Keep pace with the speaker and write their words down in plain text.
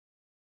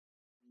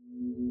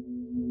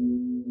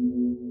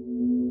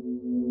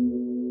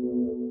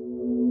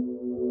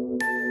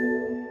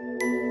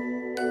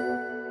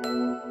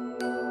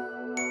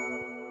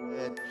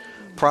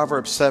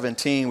Proverbs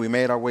 17, we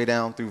made our way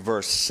down through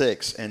verse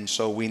 6, and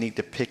so we need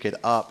to pick it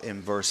up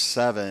in verse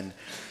 7.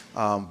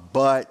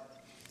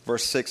 But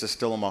verse 6 is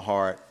still in my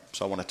heart,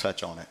 so I want to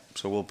touch on it.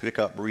 So we'll pick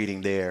up reading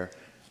there.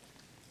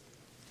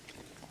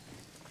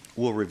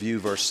 We'll review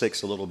verse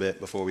 6 a little bit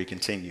before we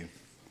continue.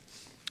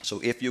 So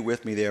if you're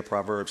with me there,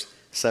 Proverbs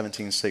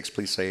 17:6,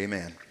 please say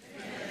amen.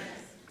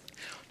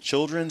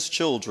 Children's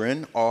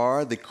children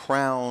are the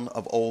crown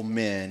of old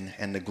men,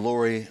 and the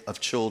glory of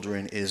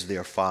children is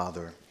their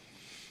father.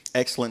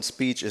 Excellent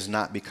speech is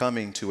not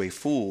becoming to a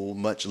fool,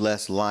 much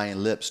less lying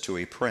lips to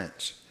a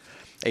prince.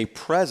 A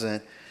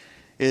present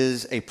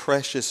is a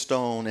precious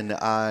stone in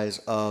the eyes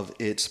of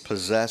its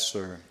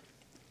possessor.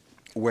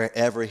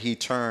 Wherever he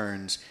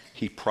turns,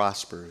 he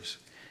prospers.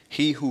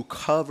 He who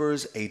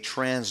covers a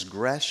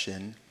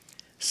transgression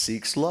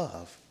seeks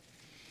love,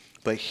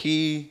 but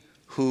he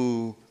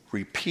who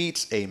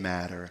repeats a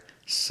matter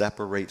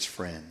separates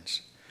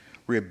friends.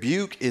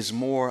 Rebuke is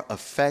more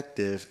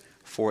effective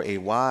for a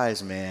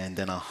wise man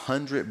than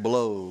 100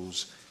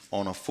 blows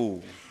on a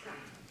fool.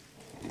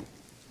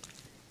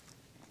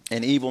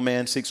 An evil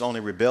man seeks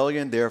only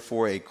rebellion,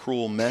 therefore a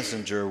cruel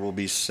messenger will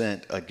be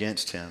sent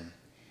against him.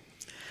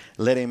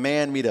 Let a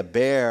man meet a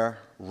bear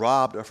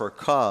robbed of her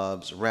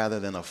cubs rather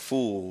than a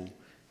fool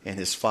in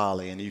his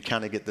folly. And you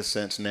kind of get the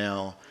sense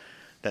now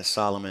that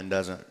Solomon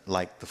doesn't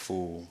like the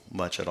fool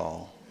much at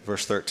all.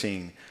 Verse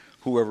 13,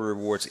 whoever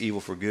rewards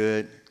evil for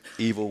good,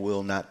 evil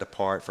will not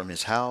depart from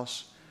his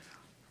house.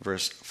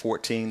 Verse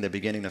 14, the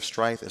beginning of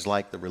strife is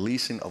like the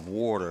releasing of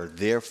water.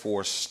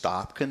 Therefore,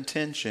 stop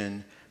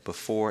contention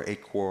before a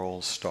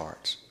quarrel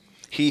starts.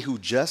 He who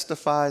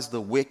justifies the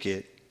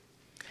wicked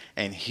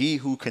and he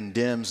who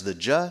condemns the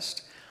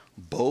just,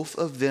 both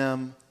of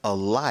them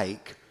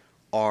alike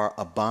are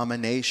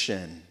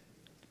abomination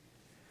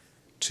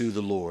to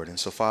the Lord. And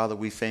so, Father,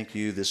 we thank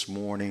you this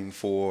morning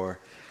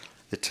for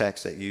the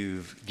text that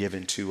you've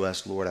given to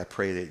us. Lord, I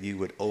pray that you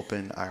would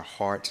open our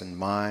hearts and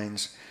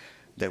minds,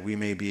 that we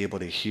may be able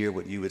to hear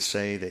what you would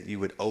say, that you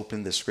would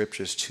open the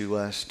scriptures to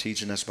us,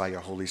 teaching us by your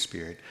Holy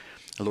Spirit.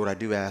 And Lord, I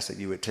do ask that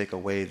you would take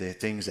away the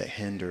things that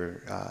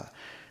hinder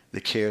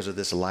the cares of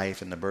this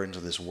life and the burdens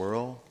of this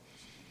world.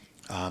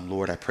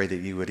 Lord, I pray that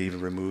you would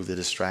even remove the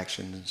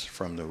distractions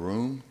from the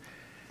room.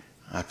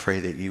 I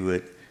pray that you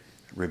would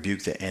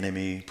rebuke the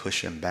enemy,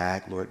 push him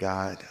back, Lord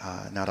God,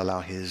 not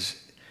allow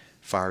his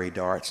fiery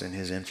darts and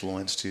his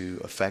influence to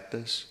affect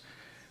us.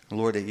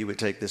 Lord, that you would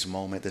take this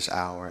moment, this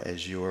hour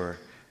as your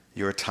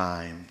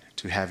time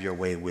to have your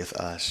way with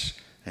us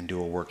and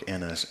do a work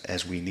in us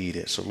as we need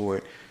it. So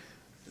Lord,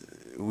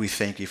 we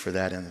thank you for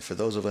that. And for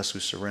those of us who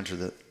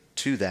surrender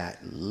to that,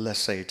 let's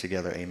say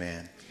together,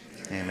 amen.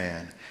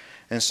 Amen.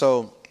 And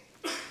so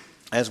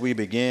as we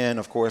began,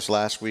 of course,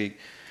 last week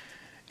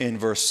in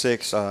verse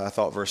 6, I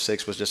thought verse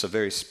 6 was just a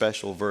very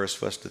special verse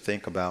for us to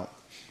think about.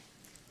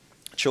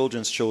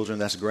 Children's children,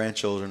 that's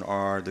grandchildren,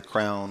 are the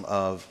crown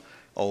of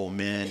old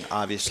men.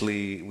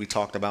 Obviously, we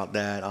talked about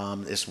that.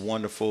 It's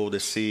wonderful to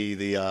see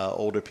the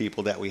older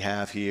people that we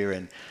have here,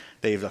 and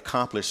they've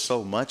accomplished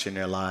so much in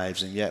their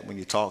lives, and yet when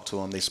you talk to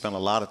them, they spend a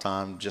lot of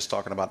time just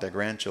talking about their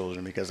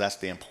grandchildren, because that's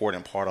the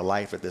important part of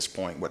life at this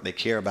point. What they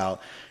care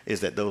about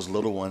is that those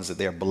little ones that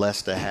they're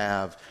blessed to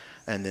have,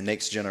 and the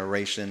next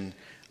generation,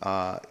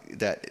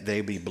 that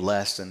they be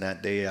blessed and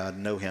that they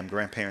know him.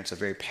 Grandparents are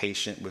very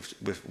patient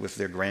with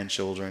their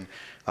grandchildren.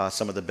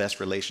 Some of the best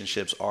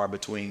relationships are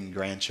between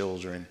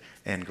grandchildren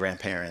and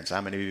grandparents. How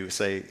many of you would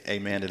say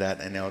amen to that?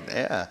 And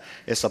yeah,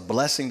 it's a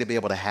blessing to be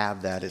able to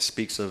have that. It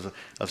speaks of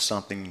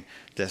something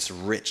that's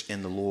rich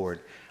in the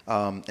Lord.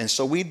 And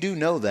so we do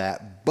know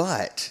that,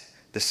 but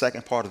the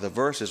second part of the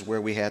verse is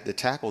where we had to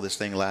tackle this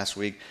thing last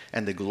week,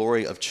 and the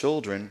glory of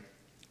children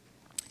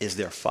is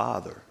their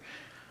father.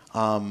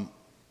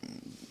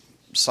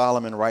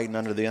 Solomon, writing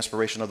under the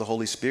inspiration of the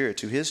Holy Spirit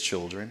to his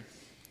children,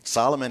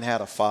 Solomon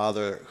had a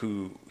father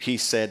who he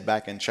said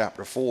back in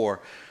chapter 4,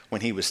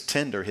 when he was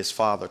tender, his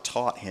father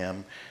taught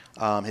him.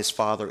 His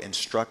father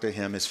instructed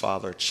him. His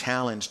father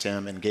challenged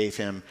him and gave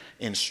him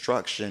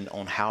instruction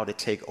on how to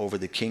take over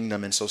the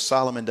kingdom. And so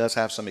Solomon does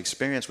have some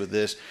experience with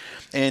this.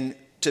 And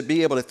to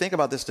be able to think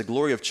about this, the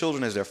glory of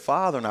children is their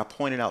father. And I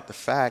pointed out the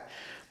fact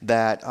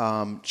that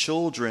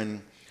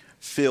children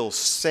feel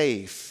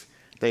safe.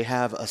 They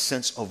have a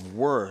sense of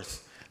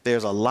worth.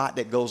 There's a lot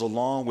that goes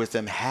along with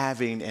them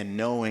having and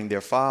knowing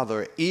their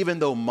father, even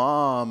though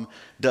mom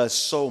does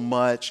so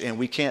much and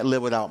we can't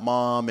live without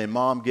mom, and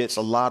mom gets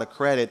a lot of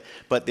credit,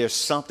 but there's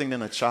something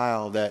in a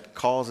child that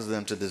causes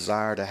them to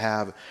desire to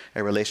have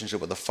a relationship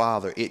with the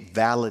father. It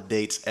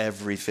validates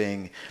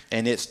everything,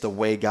 and it's the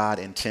way God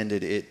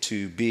intended it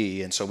to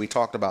be. And so we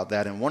talked about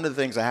that. And one of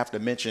the things I have to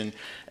mention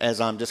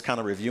as I'm just kind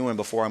of reviewing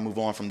before I move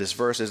on from this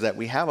verse is that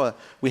we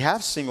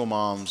have single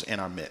moms in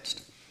our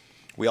midst.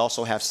 We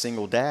also have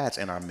single dads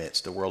in our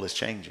midst. The world is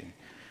changing.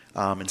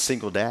 And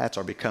single dads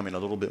are becoming a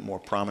little bit more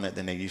prominent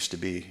than they used to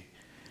be.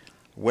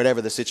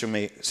 Whatever the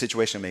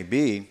situation may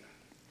be,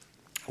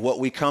 what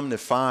we come to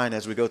find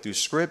as we go through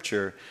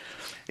Scripture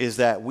is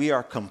that we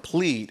are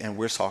complete, and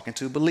we're talking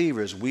to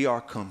believers, we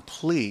are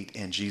complete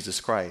in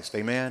Jesus Christ.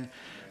 Amen?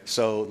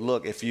 So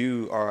look, if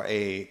you are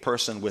a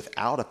person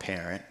without a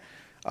parent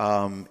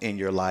in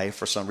your life,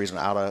 for some reason,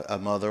 without a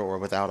mother or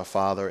without a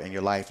father in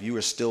your life, you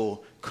are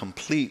still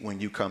complete when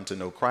you come to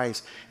know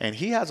Christ. And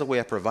he has a way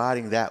of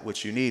providing that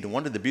which you need. And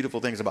one of the beautiful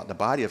things about the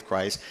body of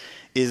Christ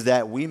is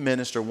that we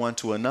minister one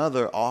to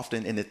another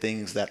often in the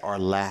things that are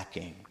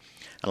lacking.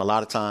 And a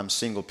lot of times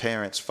single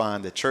parents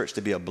find the church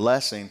to be a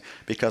blessing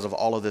because of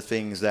all of the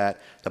things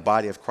that the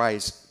body of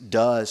Christ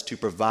does to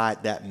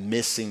provide that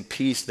missing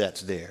piece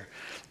that's there.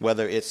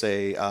 Whether it's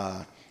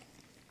a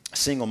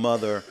single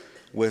mother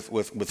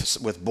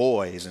with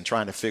boys and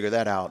trying to figure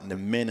that out. And the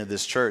men of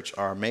this church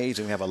are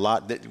amazing.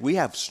 We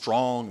have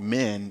strong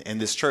men in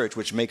this church,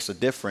 which makes a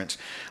difference.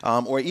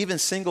 Or even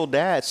single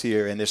dads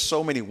here. And there's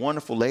so many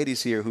wonderful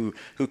ladies here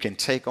who can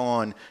take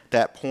on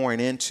that pouring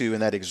into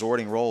and that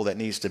exhorting role that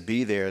needs to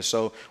be there.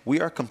 So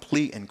we are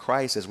complete in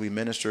Christ as we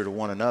minister to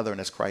one another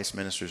and as Christ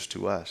ministers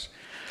to us.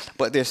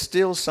 But there's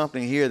still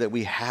something here that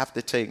we have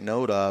to take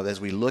note of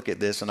as we look at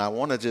this. And I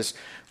want to just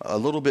a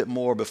little bit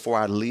more before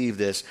I leave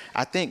this.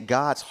 I think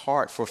God's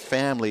heart for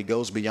family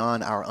goes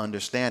beyond our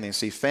understanding.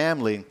 See,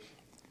 family,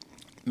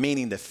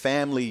 meaning the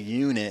family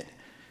unit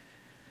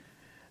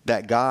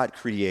that God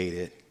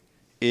created,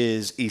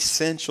 is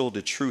essential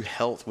to true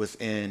health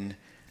within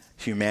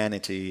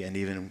humanity and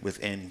even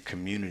within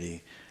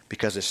community.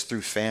 Because it's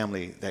through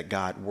family that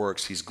God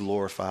works. He's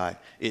glorified.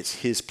 It's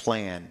his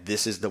plan.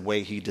 This is the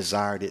way he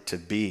desired it to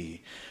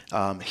be.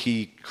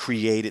 He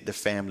created the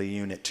family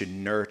unit to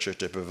nurture,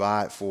 to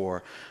provide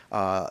for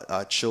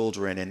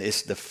children, and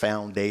it's the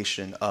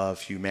foundation of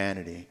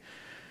humanity.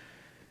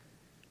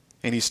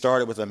 And he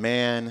started with a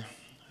man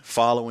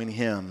following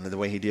him the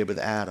way he did with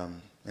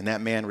Adam. And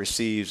that man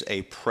receives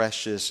a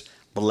precious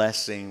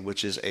blessing,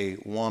 which is a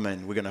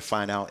woman. We're going to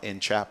find out in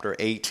chapter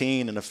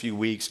 18 in a few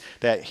weeks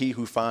that he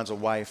who finds a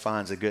wife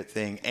finds a good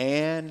thing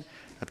and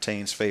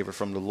obtains favor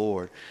from the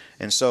Lord.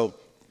 And so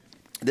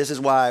this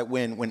is why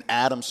when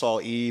Adam saw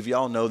Eve,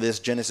 y'all know this,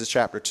 Genesis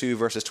chapter 2,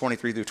 verses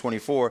 23 through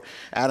 24,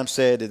 Adam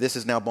said, "This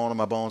is now bone of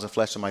my bones and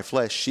flesh of my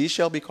flesh. She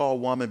shall be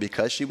called woman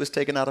because she was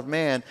taken out of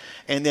man."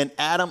 And then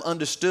Adam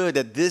understood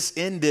that this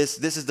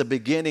is the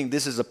beginning.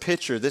 This is a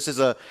picture. This is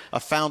a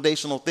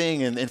foundational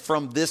thing. And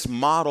from this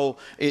model,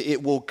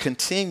 it will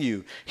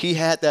continue. He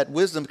had that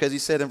wisdom because he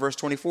said in verse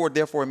 24,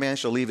 "Therefore a man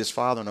shall leave his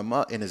father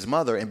and his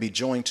mother and be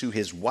joined to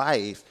his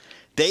wife.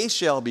 They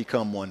shall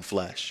become one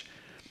flesh."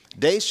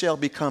 They shall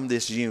become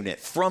this unit.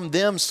 From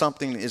them,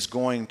 something is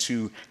going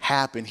to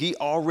happen. He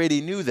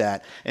already knew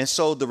that. And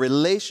so the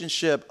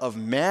relationship of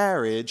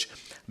marriage,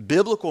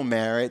 biblical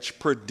marriage,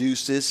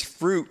 produces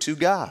fruit to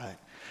God.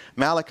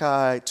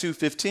 Malachi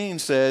 2:15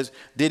 says,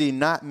 "Did he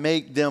not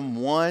make them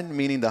one,"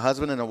 meaning the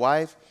husband and the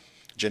wife,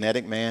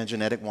 genetic man,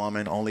 genetic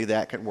woman, only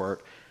that could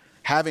work,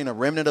 "having a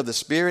remnant of the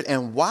Spirit."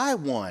 And why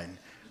one?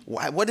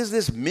 What is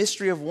this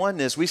mystery of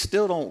oneness? We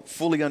still don't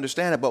fully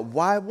understand it, but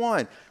why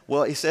one?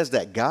 Well, it says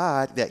that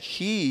God, that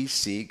he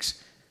seeks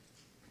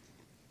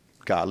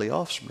godly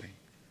offspring.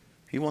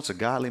 He wants a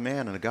godly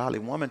man and a godly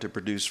woman to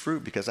produce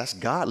fruit because that's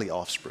godly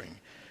offspring.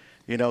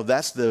 You know,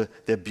 that's the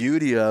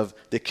beauty of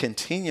the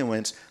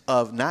continuance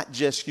of not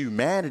just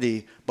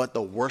humanity, but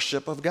the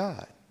worship of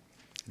God.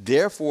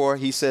 Therefore,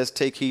 he says,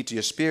 "Take heed to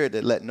your spirit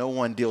that let no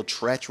one deal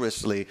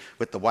treacherously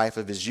with the wife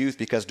of his youth."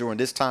 Because during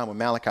this time when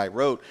Malachi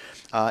wrote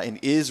in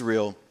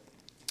Israel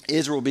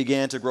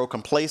began to grow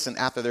complacent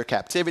after their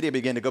captivity. They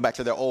began to go back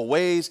to their old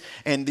ways.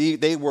 And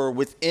they were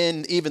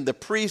within even the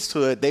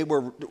priesthood. They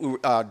were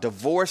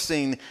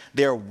divorcing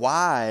their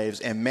wives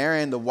and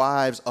marrying the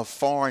wives of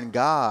foreign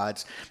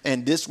gods.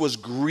 And this was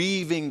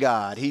grieving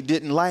God. He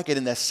didn't like it.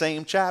 In that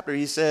same chapter,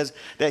 he says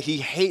that he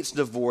hates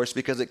divorce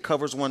because it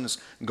covers one's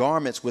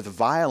garments with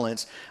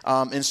violence.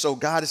 And so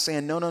God is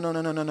saying,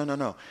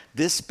 no.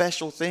 This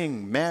special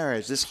thing,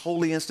 marriage, this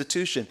holy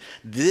institution,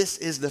 this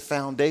is the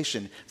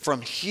foundation.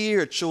 From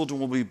here, children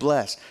will be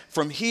blessed.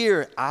 From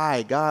here,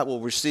 God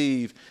will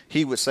receive,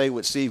 he would say,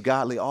 receive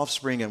godly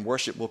offspring, and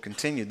worship will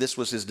continue. This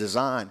was his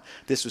design.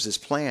 This was his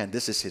plan.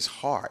 This is his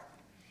heart.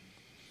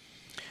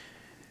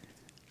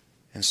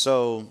 And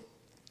so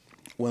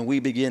when we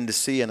begin to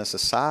see in a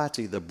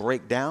society the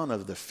breakdown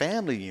of the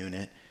family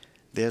unit,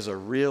 there's a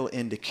real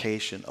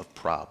indication of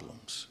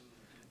problems.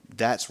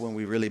 That's when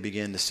we really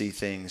begin to see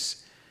things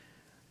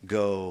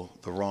go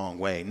the wrong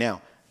way.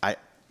 Now,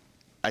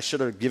 I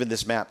should have given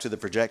this map to the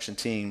projection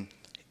team.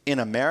 In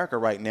America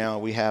right now,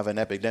 we have an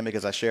epidemic,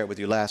 as I shared with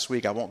you last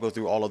week. I won't go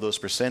through all of those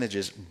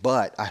percentages,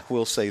 but I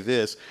will say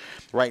this.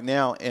 Right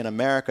now in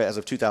America, as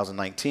of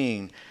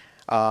 2019,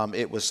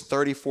 it was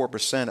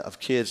 34% of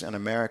kids in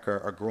America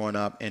are growing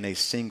up in a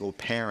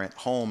single-parent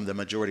home. The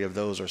majority of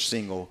those are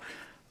single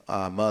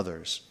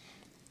mothers.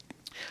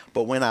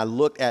 But when I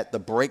look at the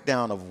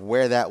breakdown of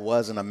where that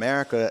was in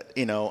America,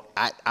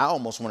 I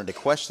almost wanted to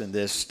question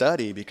this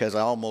study because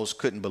I almost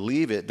couldn't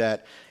believe it,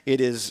 that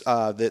it is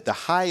the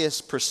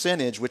highest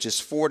percentage, which is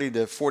 40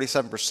 to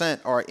 47%,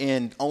 are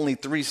in only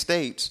 3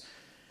 states.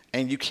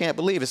 And you can't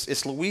believe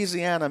it's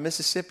Louisiana,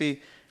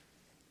 Mississippi,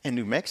 in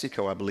New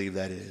Mexico, I believe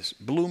that is.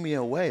 Blew me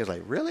away. It's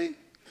like, really?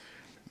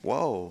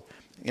 Whoa.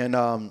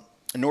 And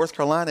North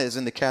Carolina is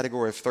in the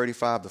category of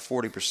 35 to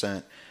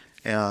 40%.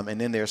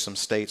 And then there's some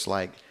states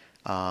like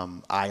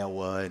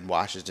Iowa and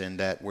Washington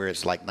where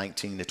it's like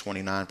 19 to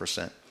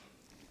 29%.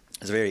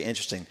 It's very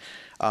interesting.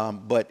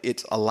 But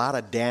it's a lot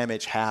of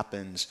damage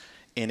happens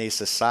in a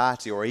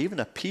society or even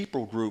a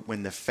people group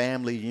when the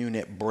family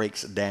unit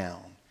breaks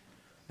down.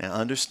 Now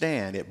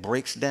understand, it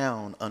breaks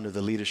down under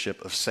the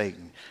leadership of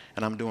Satan.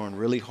 And I'm doing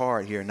really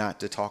hard here not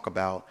to talk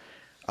about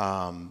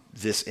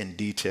this in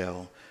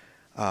detail.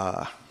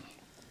 And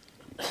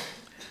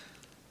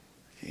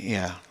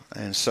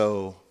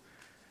so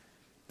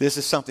this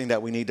is something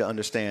that we need to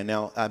understand.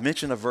 Now, I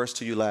mentioned a verse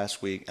to you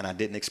last week, and I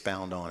didn't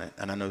expound on it.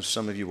 And I know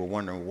some of you were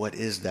wondering, what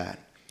is that?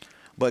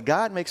 But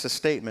God makes a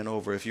statement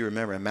over, if you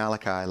remember, in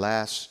Malachi,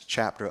 last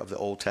chapter of the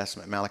Old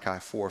Testament, Malachi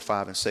 4,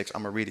 5, and 6.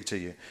 I'm going to read it to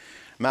you.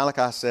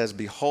 Malachi says,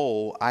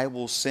 behold, I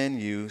will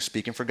send you,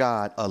 speaking for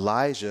God,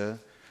 Elijah,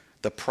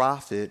 the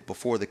prophet,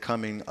 before the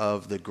coming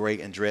of the great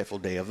and dreadful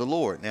day of the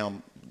Lord.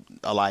 Now,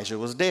 Elijah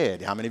was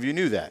dead. How many of you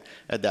knew that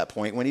at that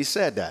point when he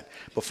said that?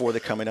 Before the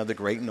coming of the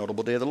great and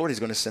notable day of the Lord, he's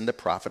going to send the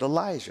prophet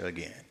Elijah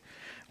again.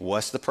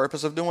 What's the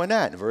purpose of doing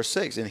that? In verse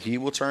 6, and he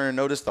will turn and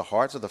notice the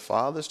hearts of the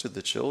fathers to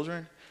the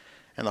children,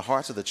 and the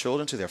hearts of the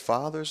children to their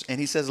fathers. And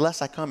he says,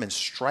 lest I come and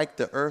strike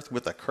the earth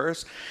with a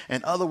curse.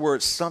 In other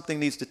words,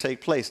 something needs to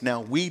take place. Now,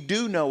 we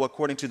do know,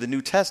 according to the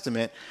New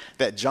Testament,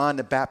 that John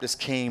the Baptist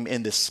came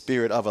in the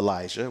spirit of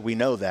Elijah. We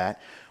know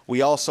that.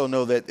 We also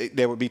know that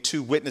there would be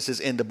two witnesses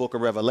in the book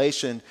of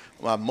Revelation,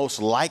 most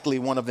likely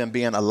one of them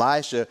being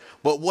Elijah.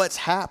 But what's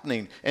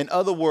happening? In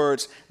other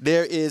words,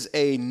 there is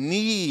a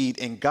need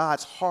in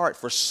God's heart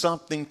for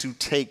something to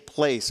take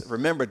place.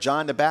 Remember,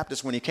 John the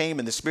Baptist, when he came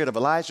in the spirit of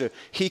Elijah,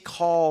 he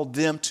called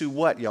them to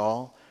what,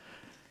 y'all?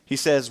 He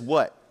says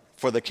what?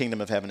 For the kingdom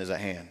of heaven is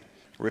at hand.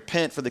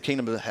 Repent, for the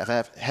kingdom of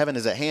heaven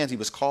is at hand. He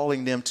was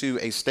calling them to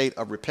a state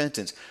of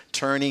repentance,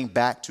 turning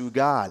back to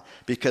God,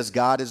 because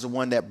God is the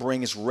one that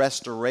brings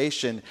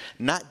restoration,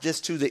 not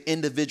just to the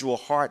individual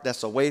heart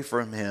that's away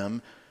from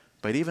him,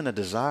 but even a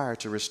desire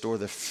to restore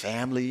the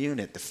family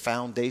unit, the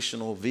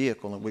foundational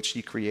vehicle in which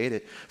he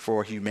created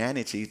for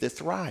humanity to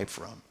thrive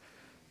from.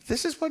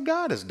 This is what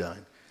God has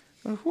done.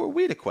 Who are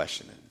we to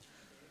question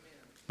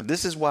it?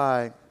 This is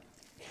why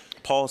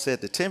Paul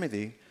said to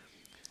Timothy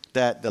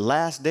that the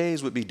last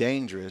days would be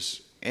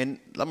dangerous. And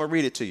I'm going to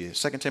read it to you.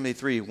 2 Timothy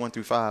 3, 1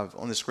 through 5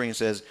 on the screen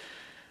says,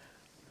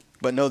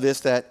 but know this,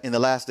 that in the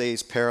last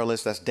days,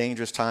 perilous, that's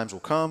dangerous times will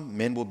come.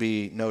 Men will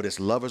be, notice,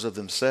 lovers of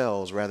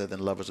themselves rather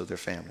than lovers of their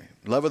family.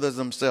 Lovers of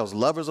themselves,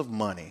 lovers of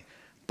money,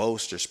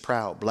 boasters,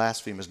 proud,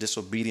 blasphemers,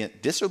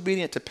 disobedient.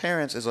 Disobedient to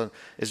parents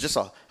is just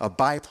a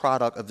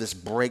byproduct of this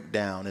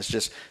breakdown. It's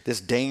just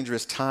this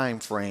dangerous time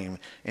frame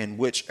in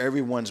which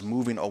everyone's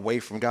moving away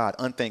from God.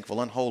 Unthankful,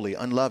 unholy,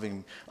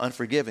 unloving,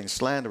 unforgiving,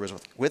 slanderers,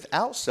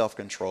 without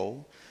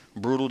self-control,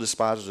 brutal,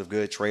 despisers of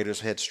good, traitors,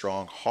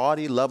 headstrong,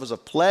 haughty, lovers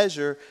of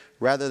pleasure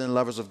rather than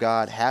lovers of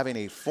God, having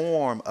a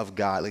form of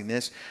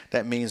godliness.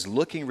 That means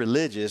looking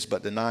religious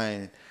but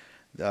denying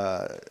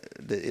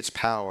its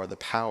power, the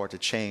power to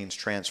change,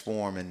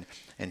 transform,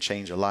 and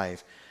change a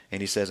life.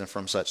 And he says, and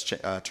from such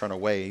turn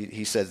away.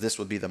 He says this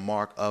would be the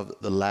mark of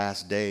the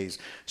last days.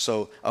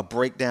 So a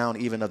breakdown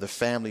even of the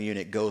family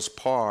unit goes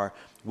par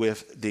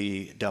with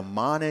the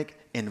demonic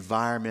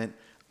environment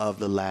of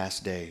the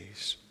last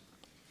days.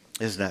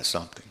 Isn't that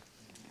something?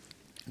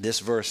 This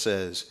verse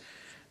says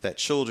that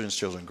children's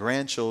children,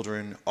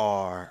 grandchildren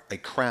are a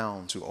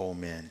crown to old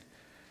men.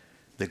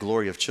 The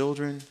glory of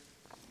children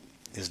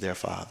is their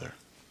father.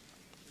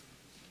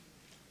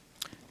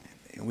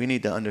 We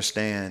need to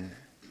understand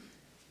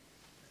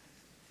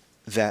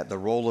that the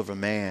role of a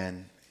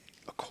man,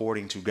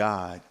 according to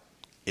God,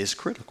 is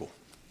critical.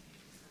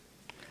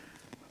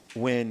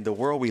 When the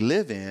world we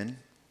live in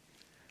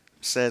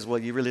says, well,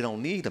 you really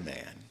don't need a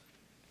man.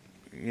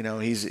 You know,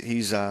 he's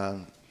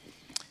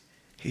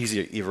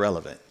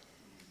irrelevant.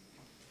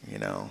 You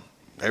know,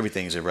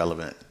 everything's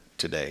irrelevant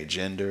today.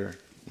 Gender,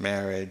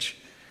 marriage,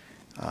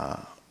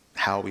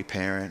 how we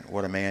parent,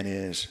 what a man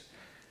is.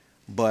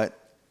 But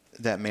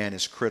that man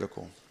is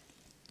critical.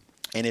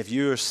 And if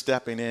you're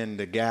stepping in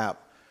the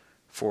gap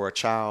for a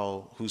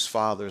child whose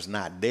father is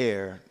not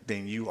there,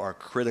 then you are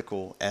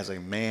critical as a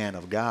man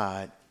of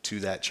God to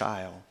that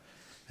child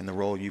and the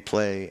role you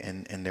play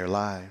in their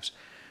lives.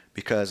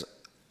 Because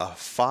a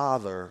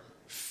father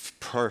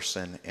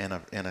person in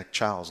a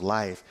child's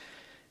life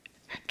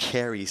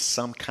carries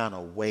some kind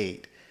of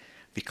weight,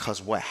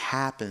 because what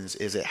happens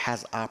is it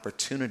has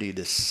opportunity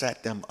to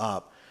set them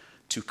up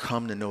to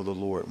come to know the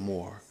Lord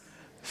more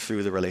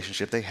through the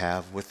relationship they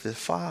have with the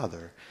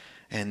Father.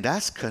 And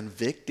that's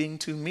convicting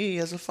to me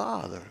as a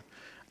father.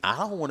 I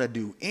don't want to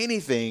do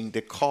anything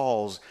that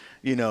cause,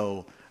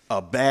 to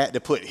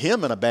put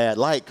him in a bad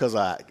light because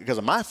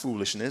of my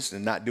foolishness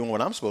and not doing what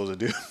I'm supposed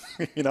to do.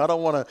 I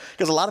don't want to,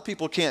 because a lot of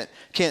people can't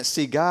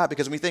see God,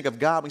 because when we think of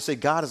God, we say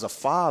God is a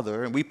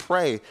father, and we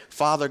pray,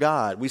 Father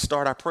God. We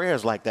start our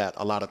prayers like that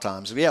a lot of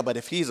times. Yeah, but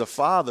if he's a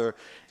father,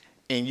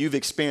 and you've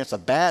experienced a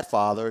bad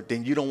father,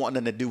 then you don't want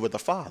nothing to do with the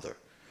father.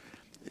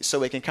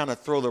 So it can kind of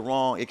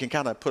it can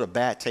kind of put a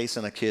bad taste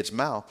in a kid's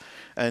mouth,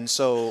 and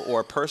so, or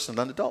a person,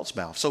 an adult's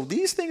mouth. So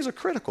these things are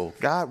critical.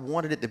 God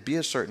wanted it to be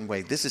a certain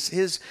way. This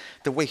is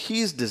the way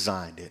he's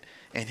designed it,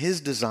 and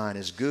his design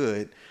is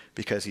good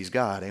because he's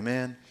God.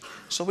 Amen.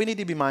 So we need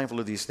to be mindful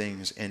of these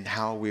things and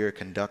how we're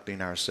conducting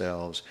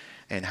ourselves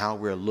and how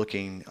we're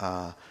looking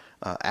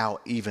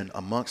out even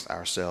amongst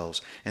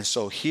ourselves. And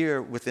so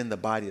here within the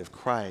body of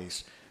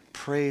Christ,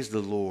 praise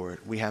the Lord,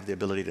 we have the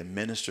ability to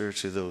minister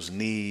to those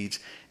needs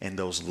and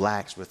those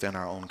lacks within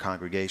our own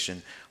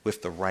congregation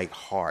with the right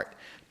heart,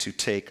 to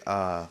take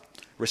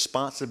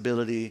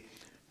responsibility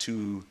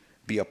to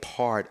be a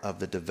part of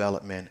the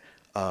development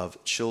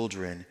of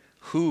children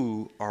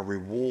who are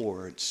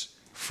rewards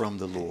from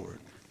the Lord.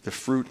 The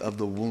fruit of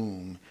the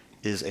womb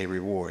is a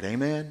reward.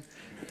 Amen?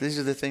 These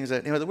are the things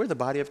that, we're the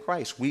body of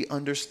Christ. We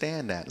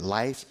understand that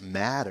life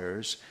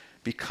matters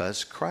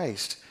because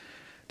Christ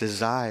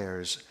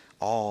desires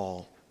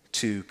all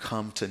to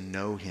come to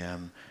know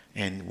him,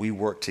 and we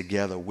work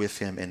together with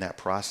him in that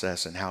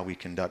process and how we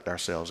conduct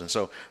ourselves. And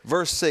so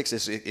verse 6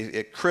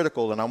 is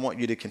critical, and I want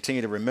you to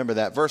continue to remember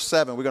that. Verse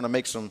 7, we're going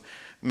to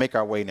make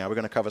our way now. We're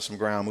going to cover some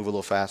ground, move a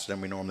little faster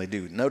than we normally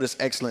do. Notice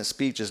excellent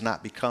speech is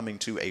not becoming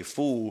to a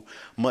fool,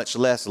 much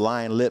less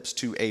lying lips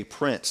to a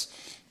prince.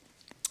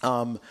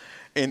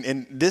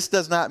 And this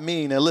does not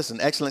mean, and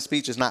listen, excellent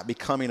speech is not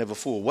becoming of a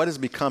fool. What is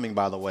becoming,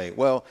 by the way?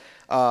 Well,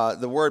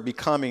 the word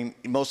becoming,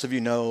 most of you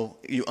know,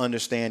 you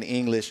understand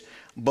English,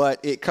 but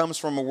it comes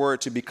from a word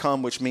to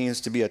become, which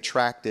means to be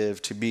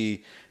attractive, to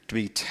be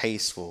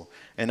tasteful.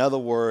 In other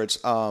words,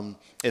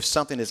 if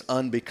something is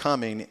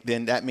unbecoming,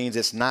 then that means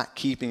it's not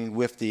keeping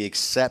with the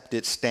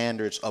accepted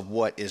standards of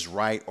what is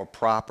right or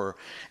proper.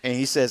 And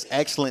he says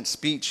excellent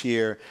speech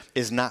here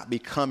is not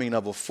becoming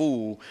of a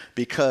fool,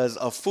 because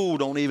a fool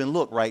don't even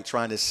look right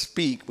trying to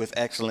speak with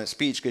excellent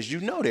speech, because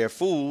they're a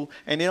fool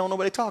and they don't know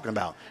what they're talking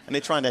about. And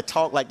they're trying to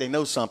talk like they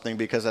know something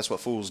because that's what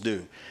fools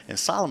do. And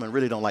Solomon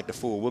really don't like the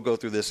fool. We'll go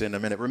through this in a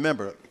minute.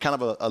 Remember, kind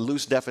of a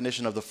loose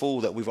definition of the fool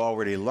that we've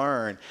already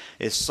learned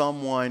is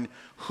someone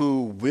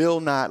who will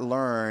not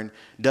learn,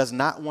 does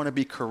not want to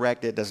be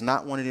corrected, does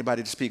not want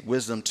anybody to speak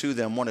wisdom to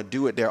them, want to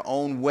do it their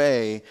own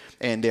way,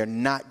 and they're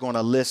not going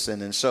to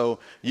listen. And so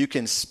you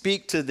can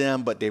speak to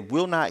them, but they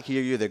will not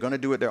hear you. They're going to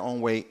do it their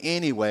own way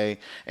anyway.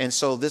 And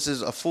so this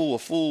is a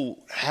fool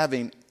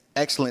having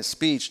excellent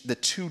speech. The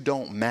two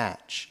don't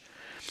match.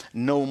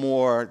 No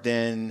more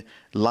than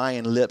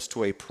lying lips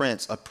to a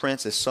prince. A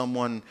prince is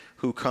someone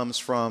who comes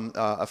from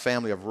a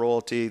family of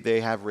royalty.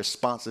 They have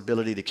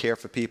responsibility to care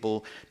for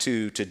people,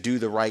 to do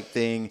the right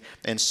thing.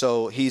 And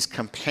so he's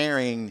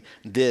comparing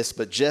this,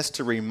 but just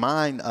to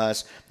remind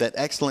us that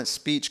excellent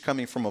speech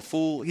coming from a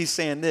fool, he's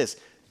saying this: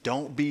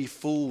 don't be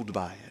fooled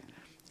by it,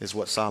 is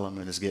what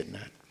Solomon is getting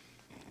at.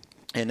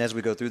 And as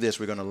we go through this,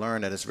 we're going to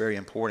learn that it's very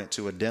important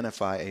to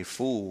identify a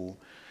fool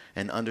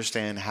and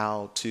understand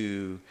how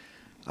to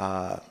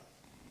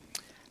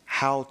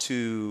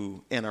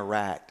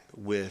interact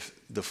with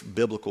the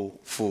biblical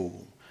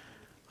fool.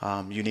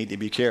 You need to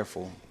be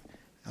careful.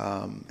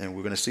 And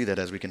we're going to see that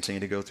as we continue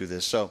to go through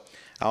this. So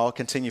I'll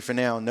continue for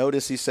now.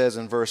 Notice he says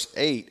in verse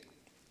 8,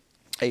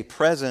 a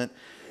present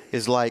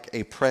is like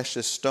a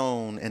precious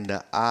stone in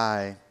the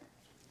eyes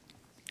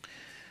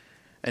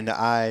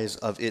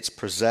of its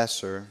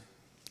possessor.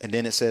 And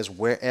then it says,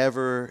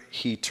 wherever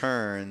he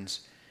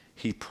turns,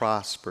 he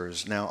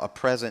prospers. Now, a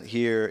present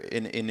here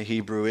in the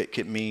Hebrew, it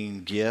could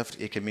mean gift.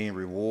 It could mean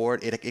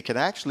reward. It could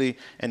actually,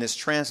 and it's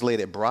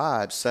translated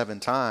bribe 7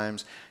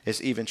 times.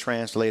 It's even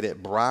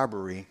translated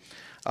bribery.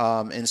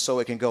 And so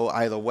it can go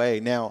either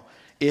way. Now,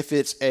 if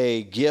it's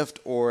a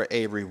gift or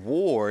a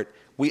reward,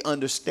 we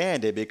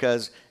understand it,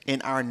 because in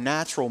our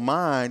natural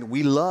mind,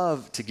 we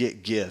love to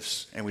get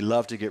gifts and we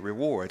love to get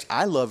rewards.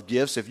 I love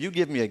gifts. If you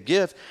give me a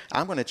gift,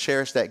 I'm going to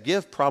cherish that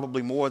gift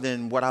probably more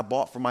than what I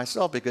bought for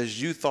myself, because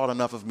you thought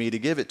enough of me to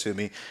give it to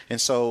me. And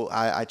so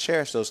I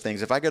cherish those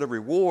things. If I get a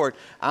reward,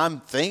 I'm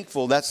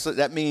thankful.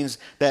 That means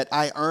that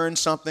I earned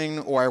something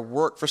or I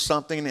worked for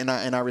something and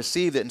I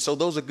received it. And so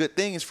those are good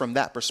things from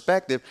that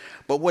perspective.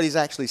 But what he's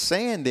actually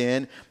saying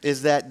then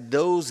is that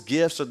those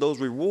gifts or those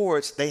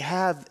rewards, they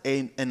have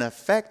an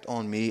effect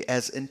on me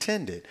as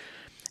intended.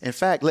 In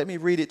fact, let me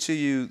read it to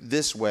you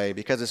this way,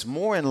 because it's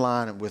more in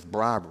line with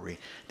bribery.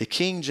 The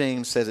King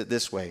James says it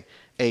this way: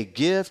 a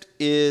gift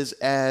is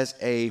as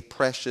a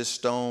precious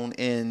stone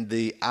in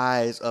the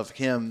eyes of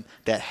him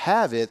that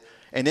haveth.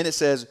 And then it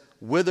says,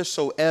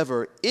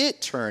 whithersoever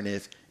it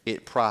turneth,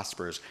 it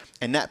prospers.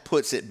 And that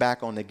puts it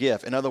back on the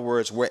gift. In other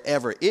words,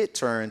 wherever it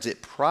turns,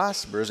 it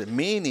prospers,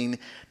 meaning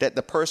that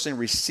the person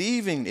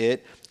receiving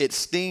it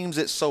esteems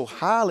it so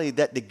highly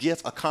that the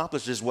gift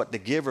accomplishes what the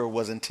giver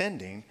was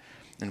intending,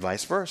 and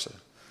vice versa.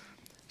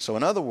 So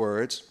in other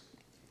words,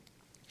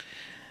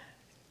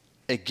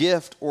 a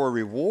gift or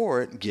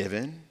reward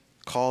given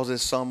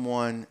causes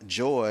someone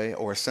joy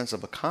or a sense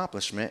of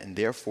accomplishment, and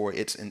therefore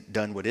it's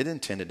done what it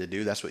intended to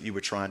do. That's what you were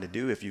trying to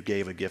do if you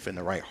gave a gift in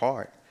the right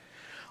heart.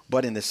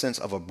 But in the sense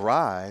of a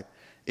bribe,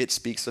 it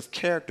speaks of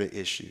character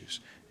issues.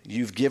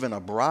 You've given a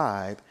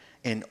bribe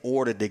in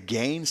order to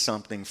gain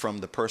something from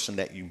the person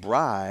that you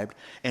bribed,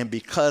 and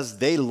because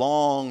they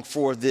long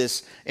for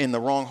this in the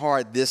wrong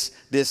heart, this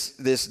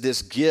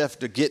gift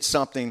to get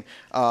something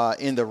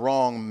in the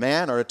wrong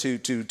manner, to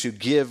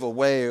give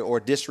away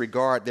or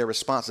disregard their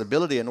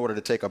responsibility in order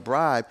to take a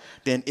bribe,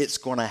 then it's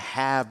going to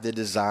have the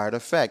desired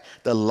effect.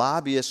 The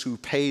lobbyist who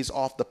pays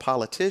off the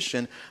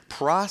politician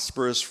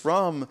prospers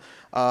from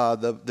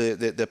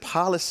the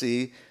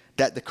policy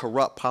that the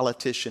corrupt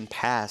politician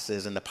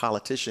passes, and the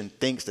politician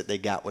thinks that they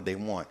got what they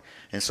want.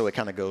 And so it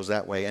kind of goes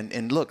that way.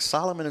 And look,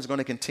 Solomon is going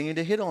to continue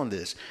to hit on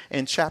this.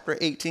 In chapter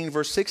 18,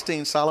 verse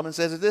 16, Solomon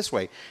says it this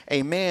way: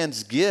 a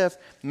man's gift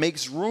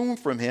makes room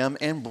for him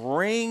and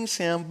brings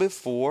him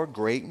before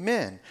great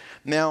men.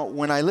 Now,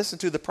 when I listen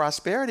to the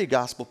prosperity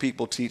gospel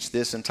people teach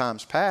this in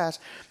times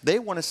past, they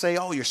want to say,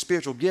 oh, your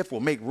spiritual gift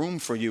will make room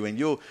for you and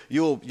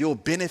you'll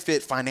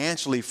benefit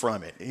financially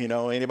from it. You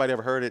know, anybody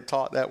ever heard it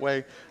taught that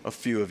way? A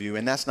few of you.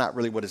 And that's not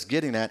really what it's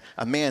getting at.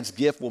 A man's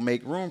gift will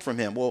make room for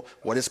him. Well,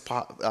 what is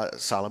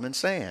Solomon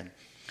saying?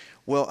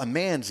 Well, a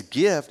man's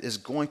gift is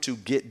going to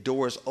get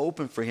doors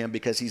open for him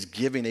because he's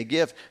giving a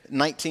gift.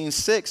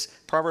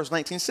 Proverbs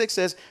 19:6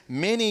 says,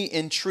 many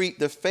entreat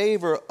the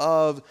favor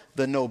of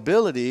the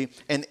nobility,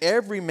 and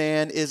every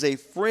man is a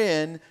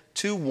friend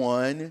to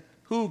one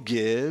who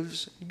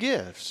gives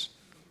gifts.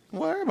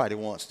 Well, everybody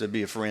wants to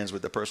be friends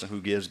with the person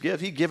who gives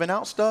gifts. He's giving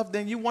out stuff,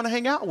 then you want to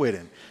hang out with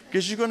him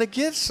because you're going to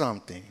get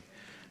something.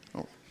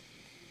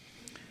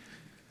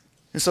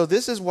 And so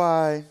this is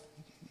why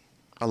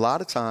a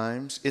lot of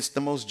times it's the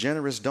most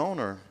generous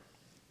donor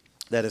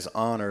that is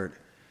honored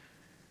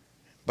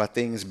by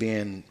things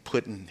being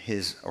put in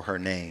his or her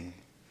name.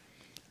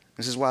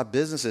 This is why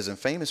businesses and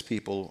famous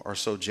people are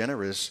so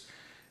generous,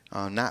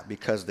 not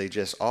because they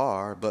just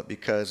are, but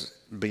because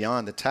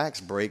beyond the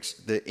tax breaks,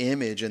 the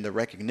image and the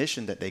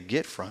recognition that they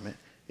get from it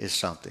is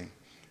something.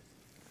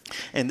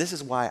 And this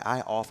is why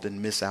I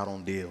often miss out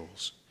on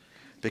deals,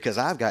 because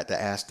I've got to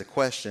ask the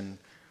question,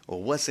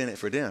 well, what's in it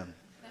for them?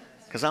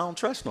 Because I don't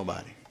trust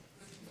nobody.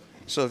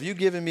 So if you're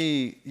giving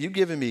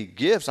me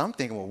gifts, I'm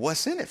thinking, well,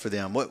 what's in it for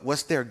them?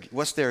 What's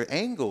their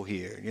angle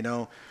here? You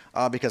know,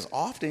 because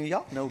often,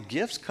 y'all know,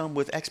 gifts come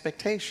with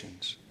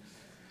expectations.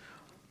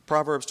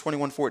 Proverbs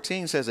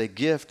 21:14 says, a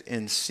gift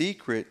in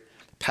secret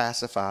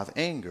pacifieth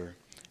anger,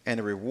 and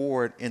a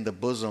reward in the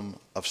bosom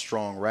of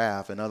strong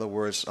wrath. In other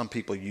words, some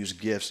people use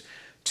gifts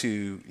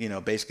to, you know,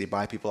 basically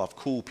buy people off,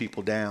 cool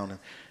people down,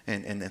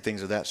 and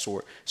things of that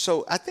sort.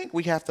 So I think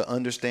we have to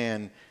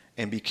understand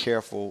and be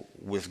careful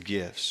with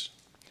gifts,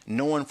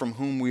 knowing from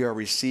whom we are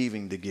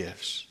receiving the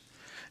gifts.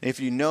 If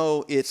you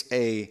know it's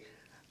a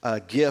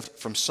gift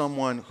from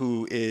someone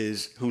who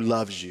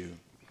loves you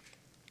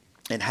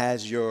and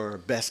has your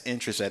best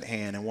interest at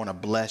hand and want to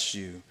bless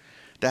you,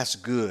 that's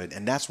good.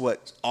 And that's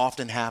what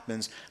often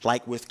happens,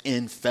 like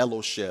within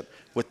fellowship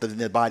with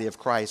the body of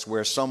Christ,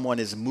 where someone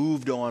is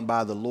moved on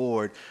by the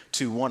Lord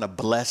to want to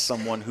bless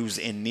someone who's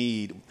in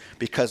need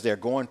because they're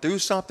going through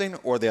something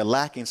or they're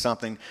lacking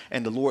something,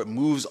 and the Lord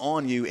moves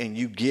on you and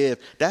you give.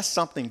 That's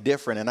something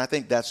different, and I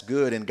think that's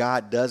good, and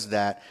God does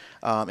that,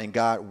 and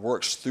God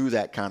works through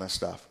that kind of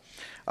stuff.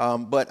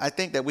 But I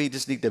think that we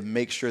just need to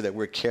make sure that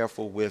we're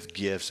careful with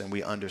gifts and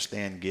we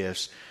understand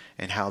gifts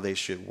and how they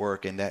should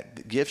work, and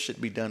that gifts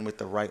should be done with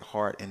the right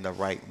heart and the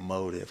right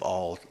motive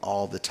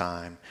all the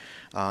time.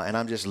 And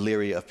I'm just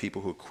leery of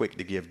people who are quick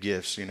to give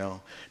gifts, you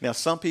know. Now,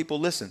 some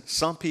people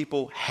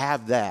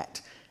have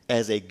that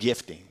as a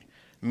gifting,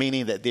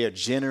 meaning that they're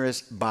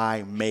generous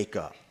by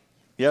makeup.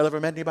 You ever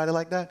met anybody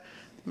like that?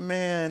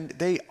 Man,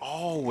 they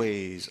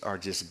always are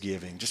just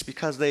giving just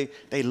because they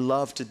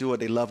love to do it.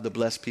 They love to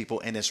bless people,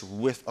 and it's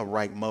with a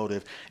right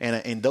motive.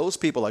 And those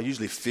people are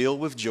usually filled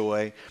with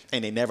joy,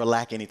 and they never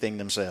lack anything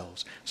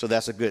themselves. So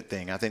that's a good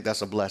thing. I think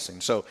that's a blessing.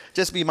 So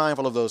just be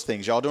mindful of those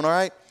things. Y'all doing all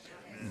right?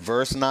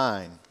 Verse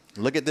 9.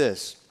 Look at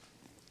this.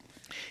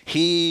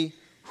 He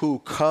who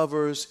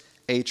covers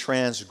a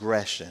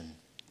transgression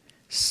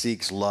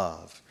seeks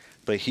love,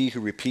 but he who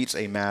repeats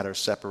a matter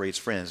separates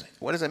friends.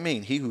 What does that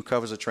mean? He who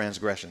covers a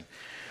transgression.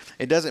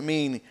 It doesn't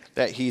mean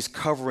that he's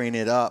covering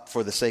it up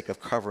for the sake of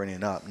covering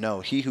it up.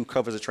 No, he who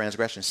covers a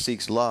transgression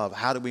seeks love.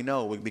 How do we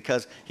know?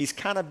 Because he's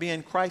kind of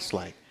being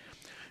Christ-like.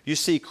 You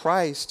see,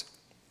 Christ,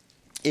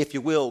 if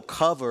you will,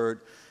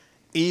 covered,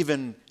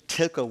 even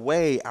took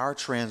away our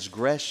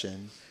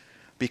transgression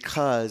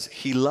because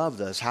he loved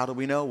us. How do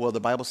we know? Well,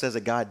 the Bible says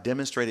that God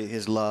demonstrated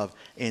his love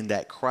in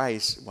that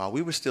Christ, while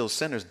we were still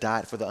sinners,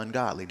 died for the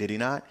ungodly. Did he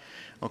not?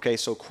 Okay,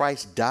 so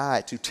Christ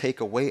died to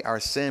take away our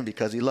sin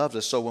because he loves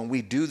us. So when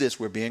we do this,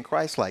 we're being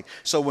Christ-like.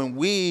 So when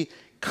we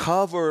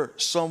cover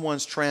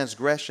someone's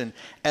transgression,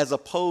 as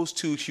opposed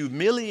to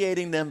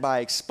humiliating them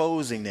by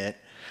exposing it,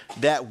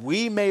 that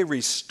we may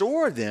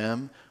restore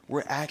them,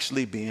 we're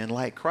actually being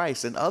like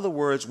Christ. In other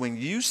words, when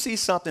you see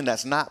something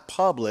that's not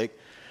public,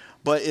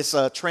 but it's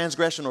a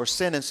transgression or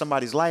sin in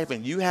somebody's life,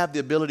 and you have the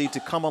ability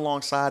to come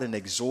alongside and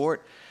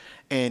exhort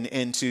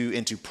and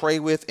to pray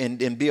with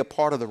and be a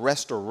part of the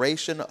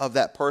restoration of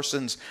that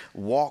person's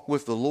walk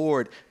with the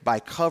Lord by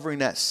covering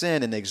that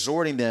sin and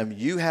exhorting them,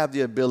 you have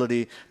the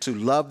ability to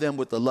love them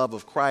with the love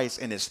of Christ,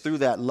 and it's through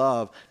that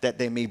love that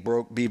they may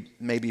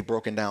be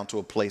broken down to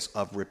a place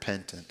of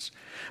repentance.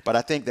 But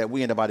I think that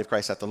we in the body of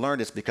Christ have to learn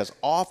this, because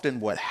often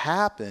what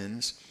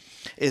happens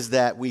is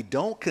that we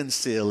don't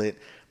conceal it,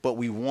 but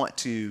we want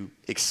to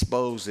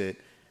expose it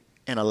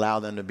and allow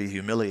them to be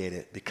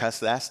humiliated, because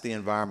that's the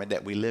environment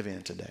that we live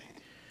in today.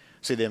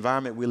 See, the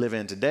environment we live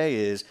in today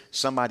is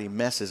somebody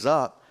messes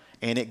up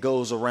and it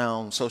goes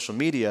around social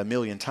media a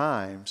million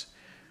times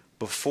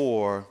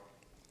before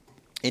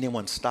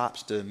anyone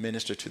stops to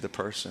minister to the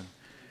person,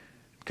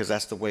 because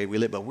that's the way we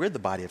live. But we're the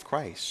body of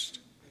Christ,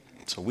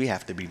 so we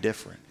have to be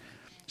different.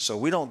 So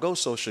we don't go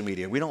social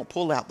media. We don't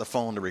pull out the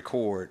phone to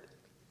record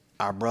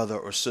our brother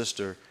or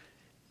sister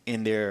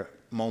in their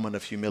moment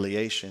of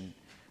humiliation.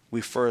 We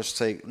first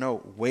say,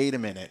 no, wait a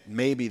minute.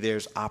 Maybe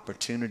there's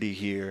opportunity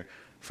here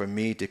for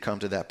me to come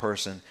to that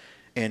person,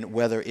 and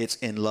whether it's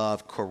in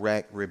love,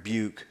 correct,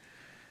 rebuke,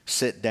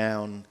 sit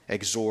down,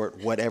 exhort,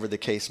 whatever the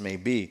case may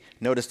be.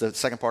 Notice the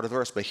second part of the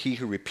verse, but he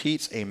who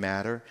repeats a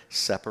matter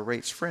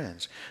separates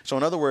friends. So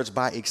in other words,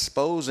 by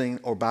exposing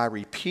or by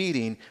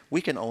repeating,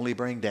 we can only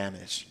bring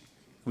damage.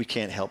 We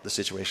can't help the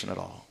situation at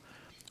all.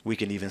 We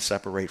can even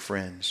separate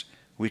friends.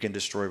 We can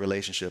destroy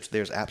relationships.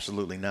 There's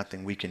absolutely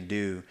nothing we can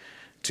do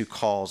to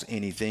cause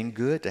anything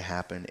good to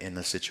happen in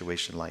a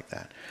situation like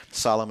that.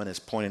 Solomon is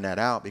pointing that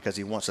out because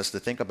he wants us to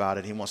think about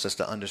it. He wants us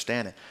to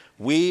understand it.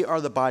 We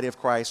are the body of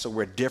Christ, so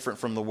we're different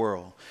from the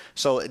world.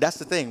 So that's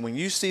the thing. When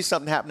you see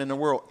something happen in the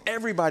world,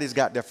 everybody's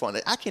got their phone.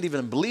 I can't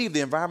even believe the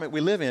environment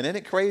we live in. Isn't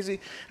it crazy?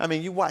 I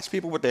mean, you watch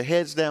people with their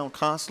heads down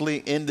constantly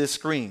in the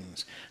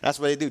screens. That's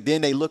what they do. Then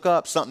they look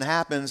up, something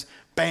happens,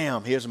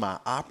 bam, here's my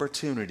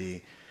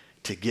opportunity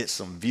to get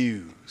some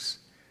views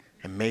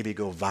and maybe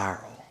go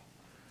viral.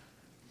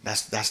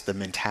 That's the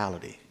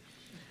mentality,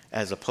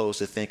 as opposed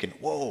to thinking,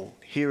 whoa,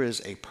 here is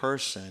a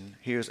person,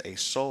 here's a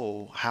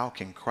soul. How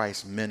can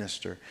Christ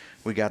minister?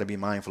 We got to be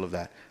mindful of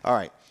that. All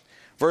right,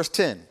 verse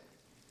 10.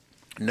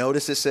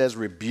 Notice it says,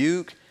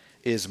 rebuke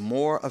is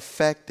more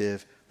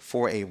effective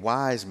for a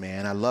wise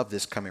man. I love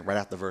this coming right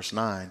after verse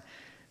 9,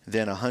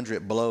 than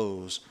 100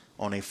 blows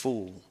on a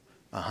fool.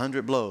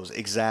 100 blows,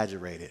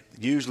 exaggerated.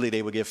 Usually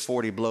they would give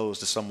 40 blows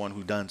to someone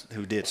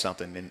who did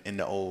something in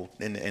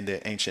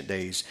the ancient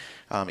days,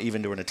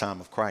 even during the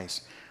time of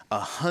Christ.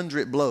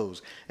 100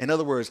 blows. In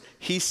other words,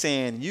 he's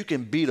saying you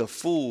can beat a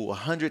fool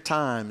 100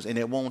 times and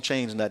it won't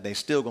change nothing. They're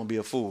still going to be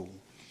a fool.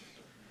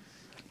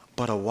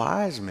 But a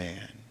wise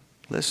man,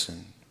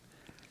 listen,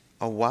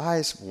 a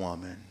wise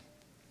woman,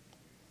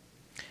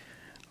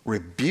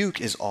 rebuke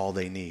is all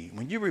they need.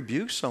 When you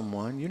rebuke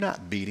someone, you're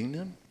not beating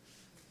them,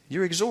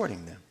 you're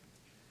exhorting them.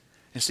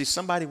 And see,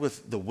 somebody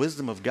with the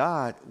wisdom of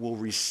God will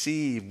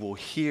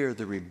hear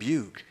the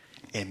rebuke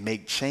and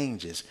make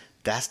changes.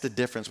 That's the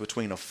difference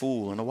between a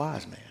fool and a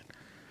wise man.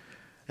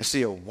 And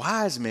see, a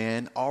wise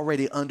man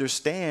already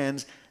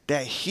understands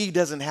that he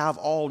doesn't have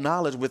all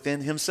knowledge within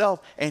himself,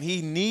 and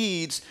he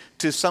needs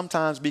to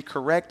sometimes be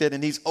corrected,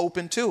 and he's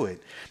open to it.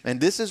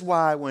 And this is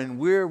why when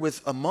we're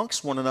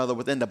amongst one another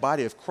within the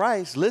body of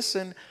Christ,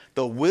 listen,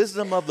 the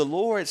wisdom of the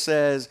Lord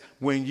says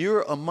when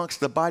you're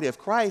amongst the body of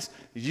Christ,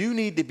 you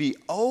need to be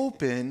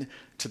open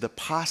to the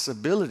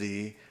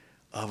possibility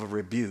of a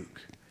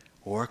rebuke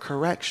or a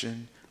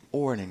correction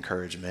or an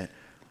encouragement.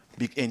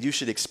 And you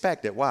should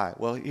expect it. Why?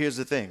 Well, here's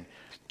the thing.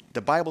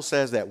 The Bible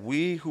says that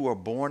we who are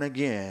born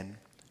again,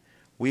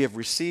 we have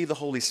received the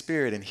Holy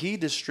Spirit, and he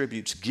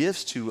distributes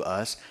gifts to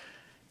us.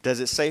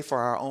 Does it say for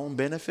our own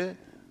benefit?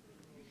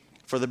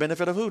 For the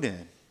benefit of who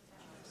then?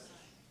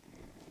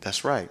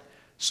 That's right.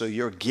 So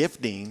your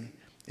gifting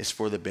is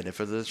for the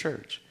benefit of the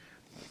church.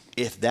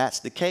 If that's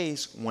the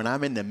case, when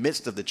I'm in the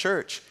midst of the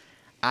church,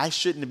 I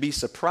shouldn't be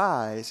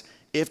surprised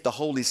if the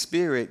Holy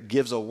Spirit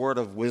gives a word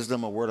of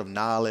wisdom, a word of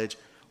knowledge,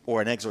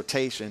 or an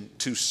exhortation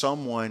to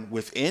someone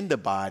within the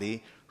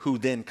body who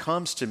then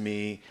comes to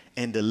me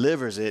and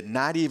delivers it,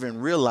 not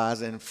even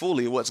realizing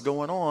fully what's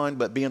going on,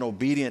 but being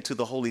obedient to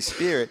the Holy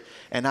Spirit.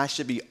 And I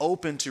should be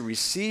open to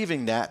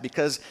receiving that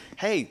because,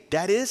 hey,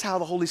 that is how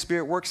the Holy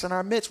Spirit works in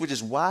our midst, which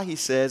is why he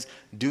says,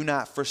 do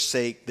not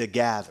forsake the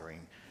gathering.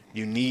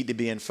 You need to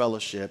be in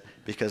fellowship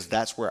because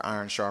that's where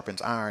iron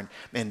sharpens iron.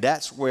 And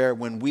that's where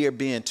when we are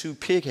being too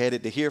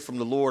pig-headed to hear from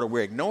the Lord or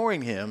we're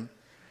ignoring him,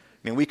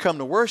 I mean, we come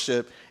to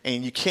worship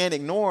and you can't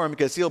ignore him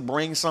because he'll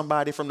bring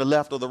somebody from the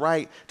left or the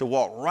right to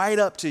walk right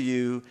up to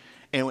you.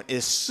 And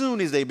as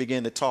soon as they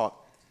begin to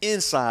talk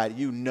inside,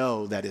 you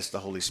know that it's the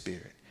Holy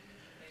Spirit.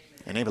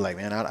 And they be like,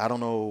 man, I don't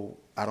know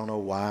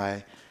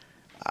why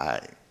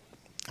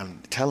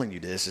I'm telling you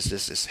this.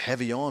 It's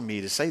heavy on me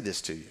to say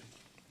this to you.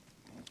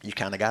 You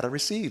kind of got to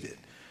receive it.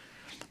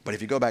 But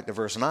if you go back to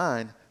verse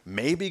 9,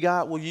 maybe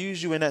God will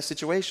use you in that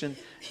situation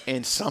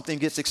and something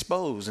gets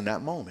exposed in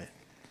that moment.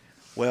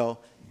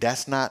 Well,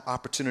 that's not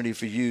opportunity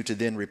for you to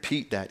then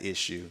repeat that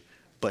issue,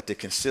 but to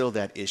conceal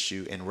that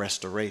issue in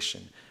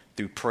restoration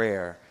through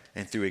prayer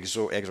and through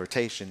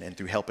exhortation and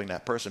through helping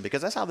that person,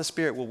 because that's how the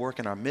Spirit will work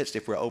in our midst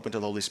if we're open to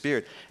the Holy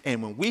Spirit.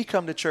 And when we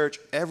come to church,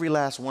 every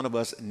last one of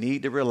us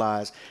need to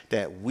realize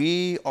that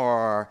we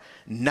are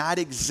not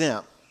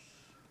exempt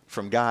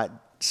from God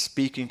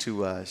speaking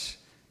to us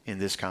in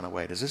this kind of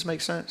way. Does this make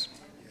sense?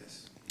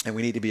 Yes. And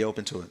we need to be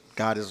open to it.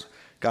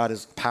 God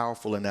is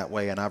powerful in that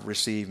way, and I've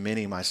received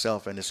many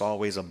myself, and it's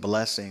always a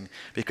blessing,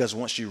 because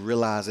once you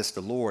realize it's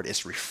the Lord,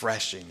 it's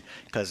refreshing.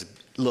 Because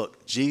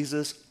look,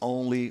 Jesus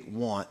only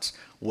wants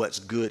what's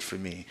good for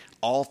me.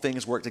 All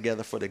things work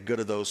together for the good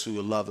of those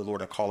who love the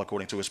Lord and call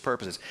according to his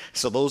purposes.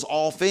 So those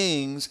all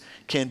things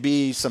can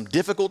be some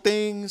difficult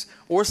things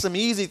or some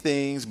easy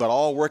things, but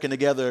all working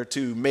together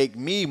to make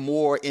me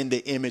more in the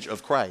image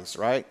of Christ,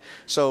 right?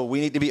 So we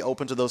need to be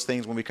open to those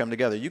things when we come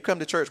together. You come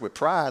to church with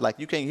pride, like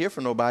you can't hear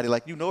from nobody,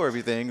 like you know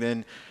everything,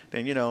 then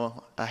you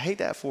know, I hate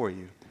that for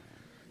you,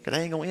 because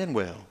that ain't going to end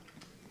well.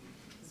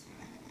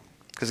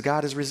 Because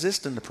God is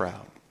resisting the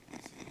proud.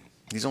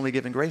 He's only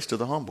giving grace to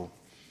the humble.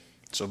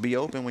 So be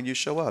open when you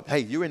show up.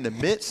 Hey, you're in the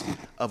midst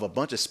of a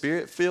bunch of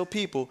Spirit-filled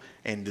people,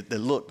 and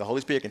look, the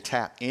Holy Spirit can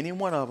tap any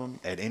one of them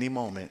at any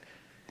moment,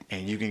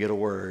 and you can get a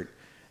word,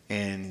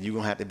 and you're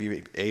going to have to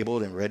be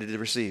able and ready to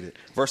receive it.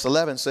 Verse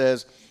 11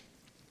 says,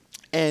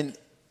 and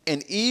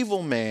an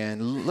evil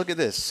man, look at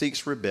this,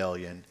 seeks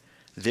rebellion.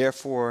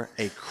 Therefore,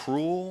 a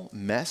cruel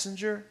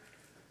messenger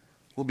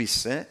will be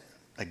sent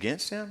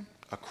against him.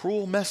 A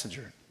cruel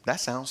messenger. That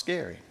sounds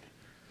scary.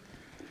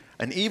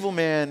 An evil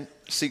man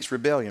seeks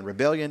rebellion.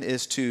 Rebellion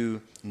is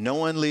to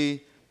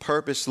knowingly,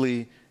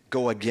 purposely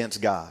go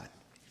against God.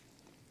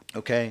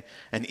 Okay?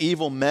 An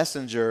evil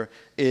messenger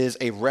is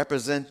a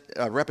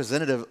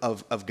representative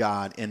of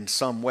God in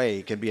some way.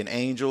 It can be an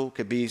angel,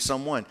 could be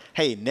someone.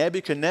 Hey,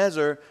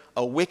 Nebuchadnezzar,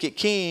 a wicked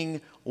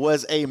king,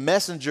 was a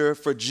messenger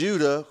for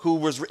Judah who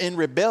was in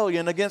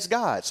rebellion against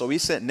God. So he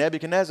sent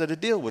Nebuchadnezzar to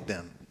deal with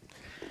them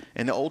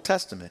in the Old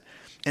Testament.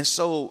 And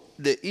so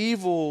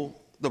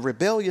the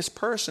rebellious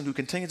person who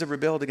continues to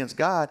rebel against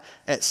God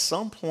at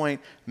some point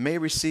may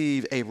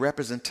receive a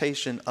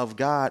representation of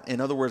God.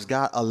 In other words,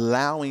 God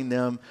allowing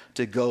them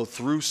to go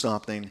through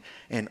something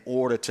in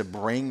order to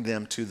bring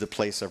them to the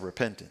place of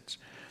repentance.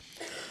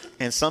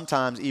 And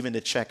sometimes even to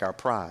check our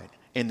pride.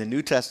 In the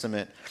New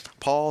Testament,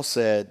 Paul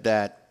said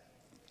that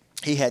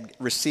he had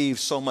received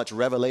so much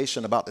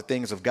revelation about the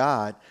things of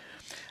God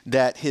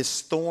that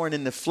his thorn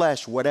in the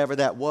flesh, whatever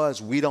that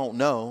was, we don't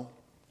know.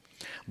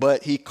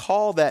 But he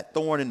called that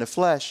thorn in the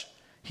flesh,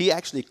 he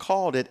actually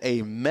called it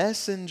a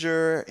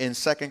messenger in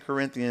 2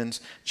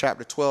 Corinthians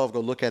chapter 12. Go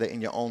look at it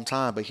in your own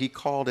time. But he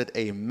called it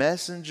a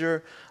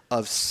messenger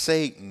of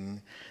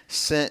Satan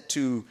sent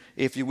to,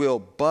 if you will,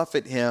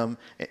 buffet him,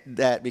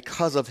 that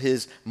because of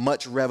his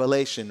much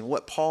revelation.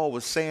 What Paul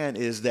was saying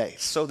is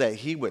that so that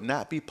he would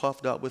not be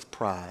puffed up with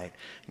pride,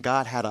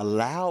 God had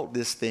allowed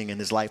this thing in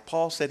his life.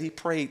 Paul said he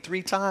prayed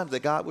 3 times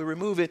that God would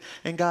remove it.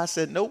 And God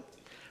said, nope,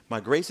 my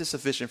grace is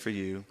sufficient for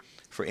you.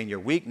 For in your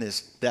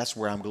weakness, that's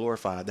where I'm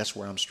glorified. That's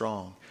where I'm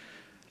strong.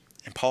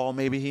 And Paul,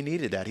 maybe he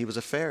needed that. He was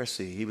a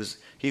Pharisee.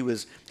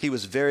 He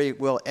was very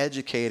well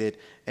educated,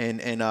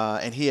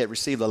 and he had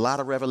received a lot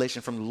of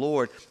revelation from the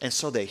Lord. And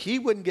so that he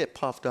wouldn't get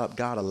puffed up,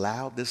 God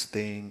allowed this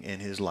thing in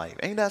his life.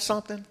 Ain't that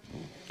something?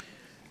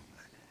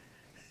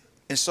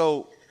 And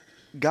so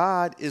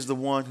God is the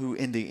one who,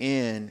 in the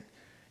end,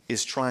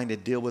 is trying to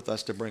deal with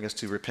us to bring us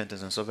to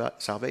repentance and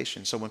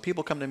salvation. So when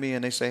people come to me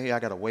and they say, hey, I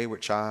got a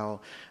wayward child,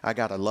 I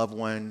got a loved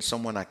one,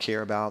 someone I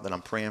care about that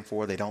I'm praying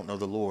for, they don't know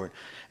the Lord.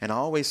 And I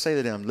always say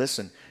to them,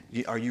 listen,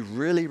 are you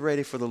really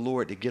ready for the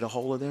Lord to get a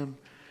hold of them?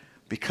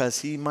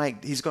 Because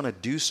he's going to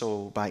do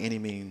so by any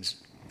means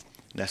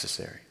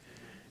necessary.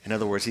 In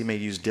other words, he may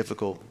use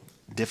difficult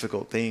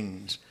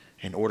things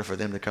in order for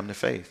them to come to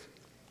faith.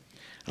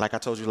 Like I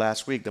told you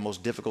last week, the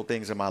most difficult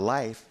things in my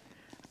life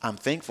I'm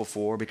thankful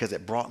for, because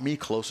it brought me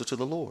closer to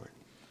the Lord.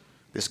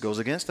 This goes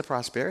against the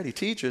prosperity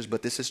teachers,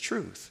 but this is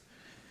truth.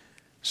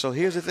 So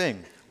here's the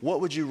thing. What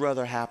would you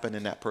rather happen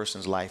in that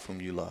person's life whom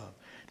you love?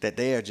 That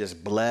they are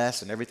just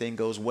blessed and everything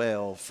goes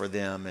well for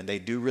them and they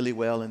do really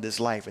well in this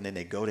life and then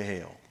they go to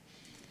hell?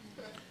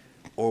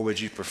 Or would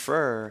you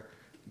prefer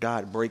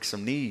God break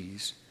some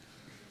knees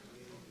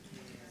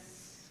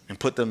and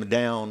put them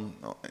down,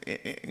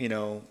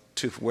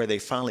 to where they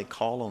finally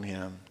call on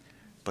him,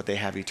 but they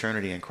have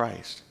eternity in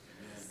Christ?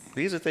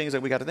 These are things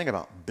that we got to think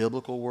about.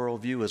 Biblical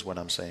worldview is what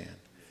I'm saying.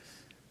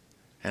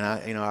 And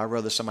I'd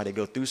rather somebody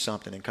go through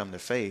something and come to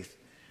faith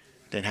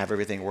than have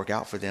everything work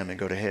out for them and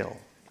go to hell.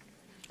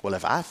 Well,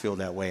 if I feel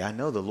that way, I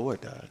know the Lord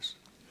does.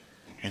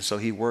 And so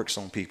he works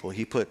on people.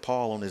 He put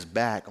Paul on his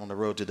back on the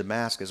road to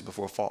Damascus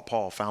before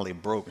Paul finally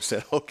broke and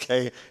said,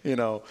 okay,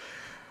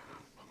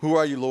 who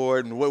are you,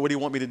 Lord? And what do you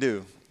want me to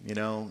do?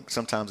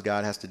 Sometimes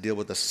God has to deal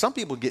with us. Some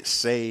people get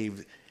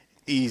saved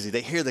easy.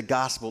 They hear the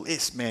gospel.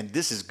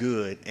 This is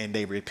good. And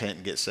they repent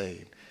and get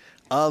saved.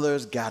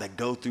 Others got to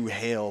go through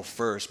hell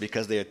first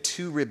because they're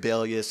too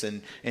rebellious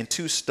and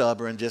too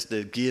stubborn just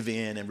to give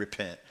in and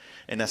repent.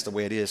 And that's the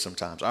way it is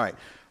sometimes. All right.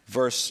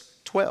 Verse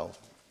 12.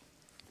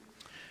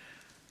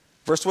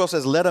 Verse 12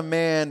 says, let a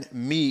man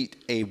meet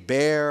a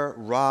bear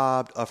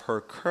robbed of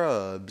her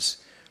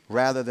cubs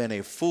rather than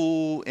a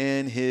fool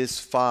in his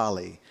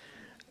folly.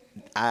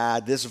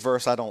 This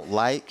verse I don't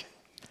like.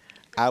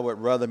 I would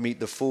rather meet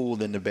the fool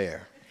than the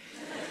bear.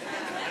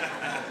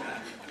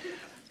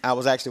 I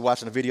was actually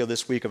watching a video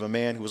this week of a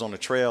man who was on the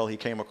trail. He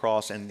came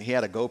across, and he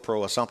had a GoPro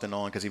or something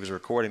on because he was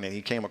recording it.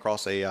 He came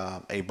across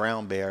a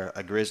brown bear,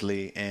 a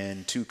grizzly,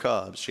 and 2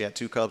 cubs. She had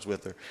 2 cubs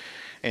with her.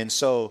 And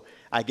so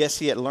I guess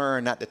he had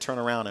learned not to turn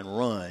around and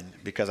run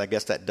because I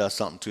guess that does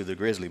something to the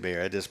grizzly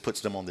bear. It just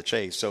puts them on the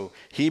chase. So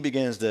he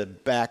begins to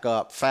back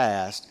up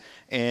fast.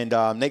 And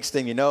next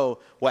thing you know,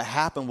 what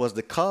happened was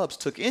the cubs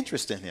took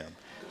interest in him.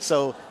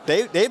 So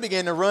they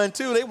began to run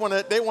too. They want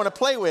to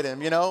play with him,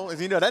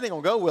 that ain't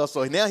gonna go well.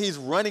 So now he's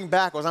running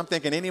backwards. I'm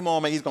thinking any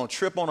moment he's gonna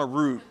trip on a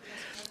root,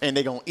 and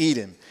they're gonna eat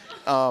him.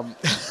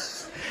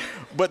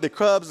 But the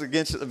cubs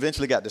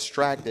eventually got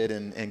distracted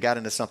and got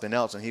into something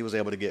else, and he was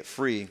able to get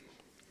free.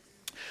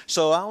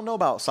 So I don't know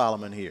about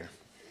Solomon here.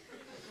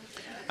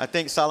 I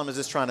think Solomon is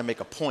just trying to make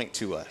a point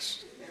to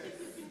us.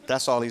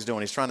 That's all he's doing.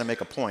 He's trying to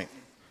make a point.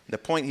 The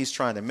point he's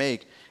trying to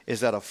make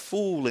is that a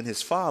fool in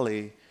his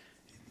folly,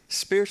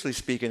 spiritually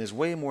speaking, is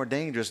way more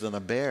dangerous than a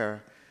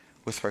bear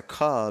with her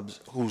cubs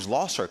who's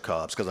lost her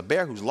cubs, because a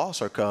bear who's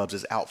lost her cubs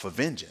is out for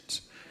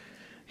vengeance.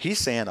 He's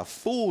saying a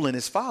fool in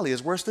his folly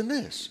is worse than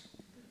this.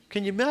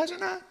 Can you imagine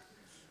that?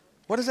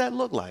 What does that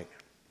look like?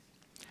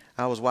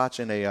 I was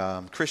watching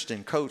a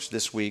Christian coach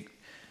this week.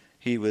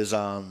 He was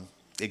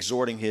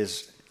exhorting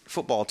his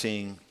football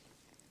team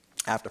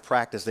after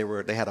practice.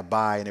 They had a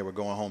bye and they were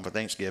going home for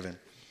Thanksgiving.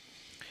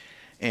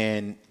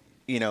 And,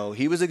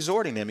 he was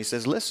exhorting them. He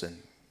says,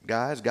 listen,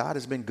 guys, God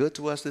has been good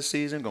to us this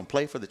season, going to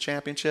play for the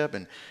championship,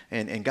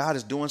 and God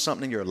is doing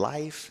something in your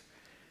life.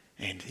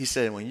 And he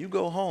said, when you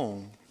go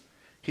home,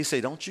 he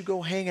said, don't you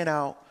go hanging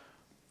out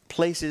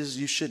places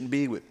you shouldn't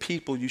be with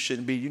people you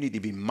shouldn't be. You need to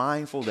be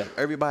mindful that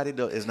everybody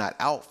is not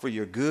out for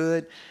your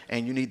good,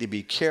 and you need to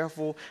be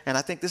careful. And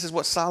I think this is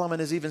what Solomon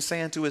is even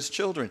saying to his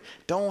children.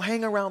 Don't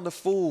hang around the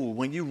fool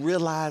when you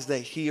realize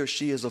that he or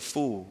she is a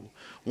fool.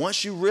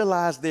 Once you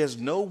realize there's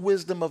no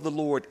wisdom of the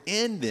Lord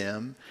in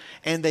them,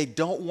 and they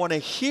don't want to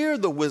hear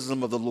the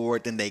wisdom of the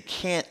Lord, then they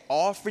can't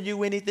offer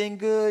you anything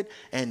good,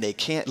 and they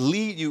can't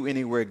lead you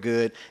anywhere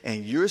good,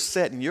 and you're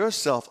setting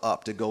yourself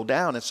up to go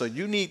down. And so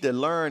you need to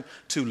learn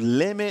to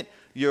limit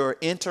your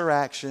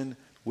interaction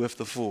with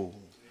the fool.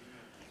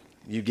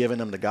 You giving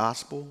them the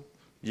gospel,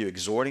 you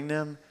exhorting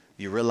them,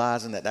 you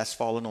realizing that that's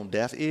falling on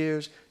deaf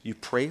ears, you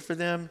pray for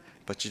them,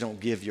 but you don't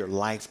give your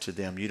life to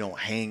them. You don't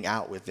hang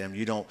out with them.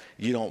 You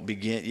don't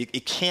begin.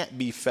 It can't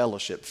be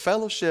fellowship.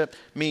 Fellowship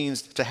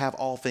means to have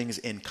all things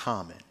in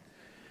common,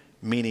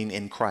 meaning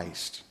in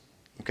Christ.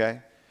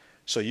 Okay?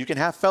 So you can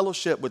have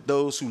fellowship with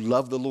those who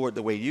love the Lord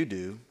the way you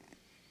do,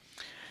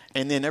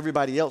 and then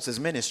everybody else is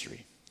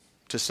ministry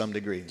to some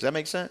degree. Does that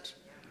make sense?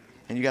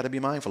 And you got to be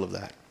mindful of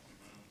that.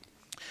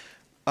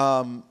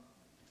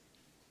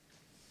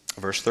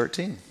 Verse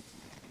 13.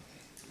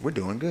 We're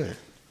doing good.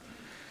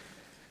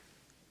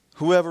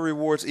 Whoever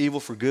rewards evil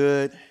for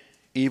good,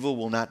 evil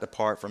will not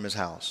depart from his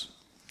house.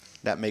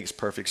 That makes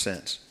perfect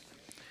sense.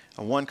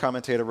 And one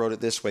commentator wrote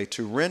it this way: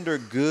 to render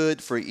good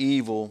for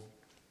evil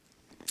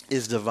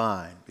is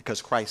divine,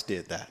 because Christ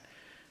did that.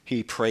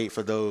 He prayed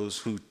for those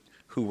who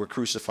were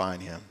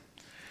crucifying him.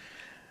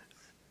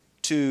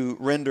 To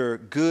render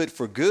good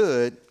for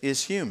good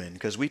is human,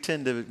 because we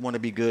tend to want to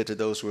be good to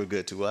those who are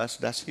good to us.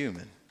 That's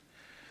human.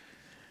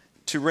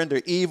 To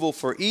render evil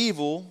for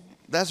evil,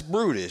 that's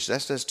brutish.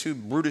 That's just 2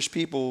 brutish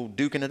people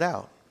duking it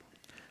out.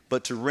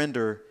 But to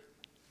render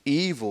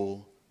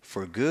evil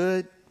for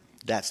good,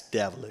 that's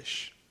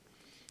devilish.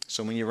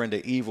 So when you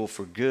render evil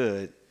for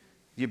good,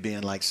 you're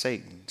being like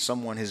Satan.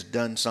 Someone has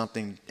done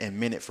something and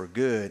meant it for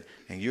good,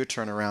 and you're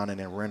turning around and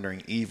then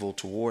rendering evil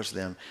towards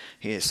them.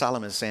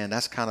 Solomon's saying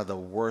that's kind of the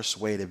worst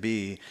way to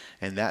be,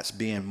 and that's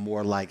being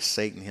more like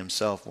Satan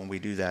himself when we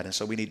do that. And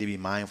so we need to be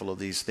mindful of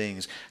these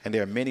things. And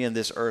there are many in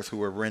this earth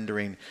who are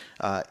rendering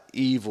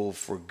evil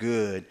for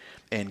good,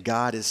 and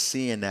God is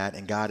seeing that,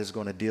 and God is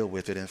going to deal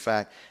with it. In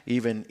fact,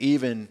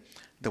 even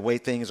the way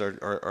things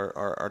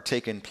are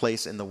taking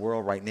place in the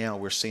world right now,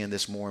 we're seeing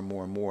this more and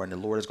more and more, and the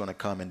Lord is going to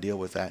come and deal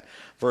with that.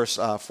 Verse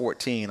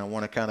 14, I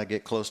want to kind of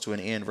get close to an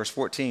end. Verse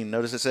 14,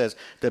 notice it says,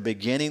 the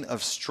beginning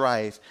of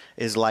strife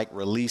is like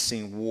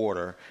releasing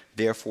water.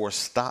 Therefore,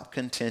 stop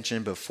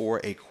contention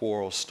before a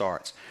quarrel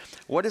starts.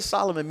 What does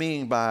Solomon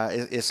mean by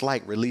it's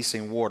like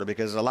releasing water?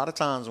 Because a lot of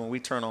times when we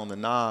turn on the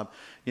knob,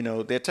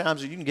 there are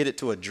times you can get it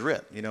to a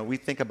drip. We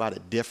think about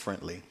it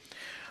differently.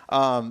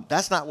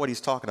 That's not what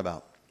he's talking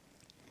about.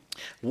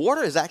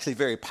 Water is actually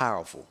very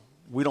powerful.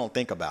 We don't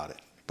think about it,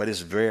 but it's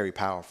very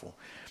powerful.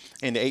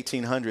 In the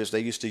 1800s, they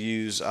used to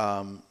use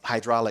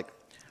hydraulic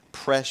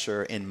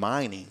pressure in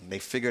mining. They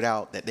figured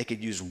out that they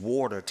could use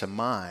water to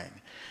mine.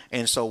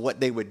 And so what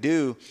they would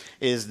do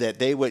is that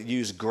they would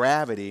use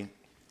gravity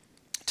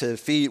to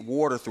feed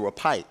water through a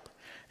pipe.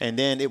 and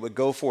then it would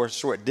go for a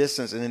short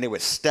distance, and then they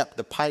would step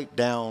the pipe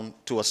down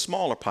to a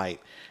smaller pipe.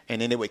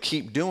 And then they would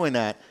keep doing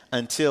that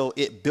until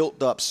it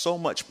built up so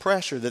much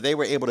pressure that they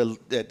were able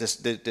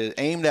to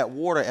aim that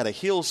water at a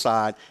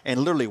hillside and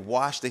literally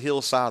wash the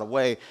hillside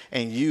away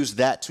and use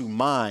that to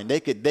mine. They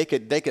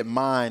could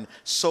mine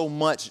so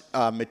much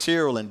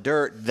material and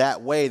dirt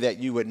that way that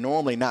you would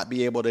normally not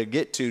be able to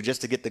get to,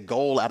 just to get the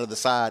gold out of the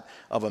side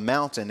of a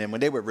mountain. And when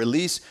they would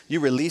release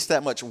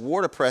that much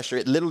water pressure,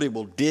 it literally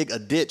will dig a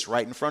ditch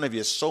right in front of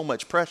you. So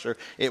much pressure,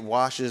 it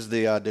washes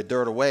the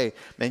dirt away.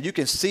 And you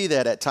can see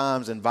that at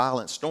times in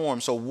violent storms.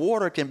 So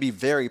water can be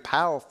very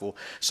powerful.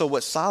 So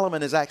what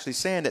Solomon is actually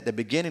saying at the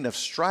beginning of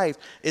strife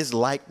is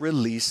like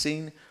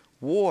releasing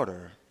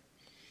water.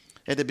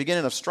 At the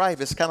beginning of strife,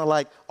 it's kind of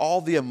like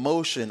all the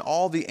emotion,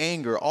 all the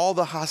anger, all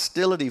the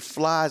hostility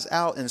flies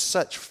out in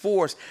such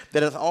force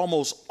that it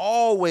almost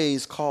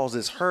always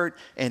causes hurt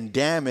and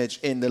damage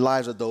in the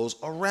lives of those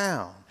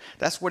around.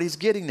 That's what he's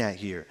getting at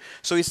here.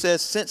 So he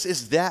says, since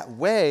it's that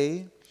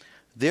way,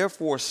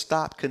 therefore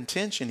stop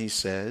contention, he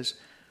says,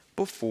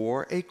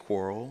 before a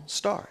quarrel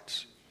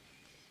starts.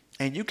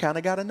 And you kind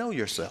of got to know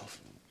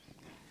yourself.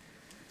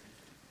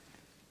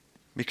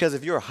 Because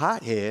if you're a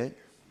hothead,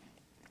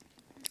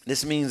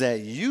 this means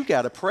that you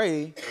got to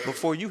pray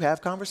before you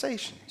have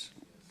conversations.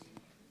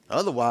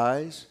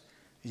 Otherwise,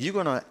 you're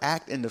going to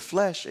act in the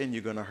flesh and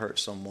you're going to hurt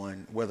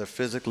someone, whether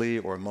physically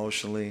or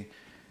emotionally.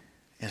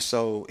 And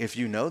so if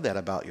you know that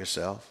about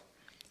yourself,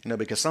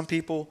 because some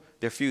people,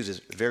 their fuse is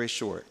very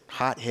short,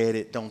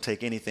 hot-headed, don't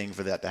take anything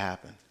for that to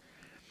happen.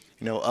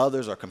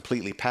 Others are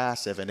completely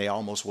passive and they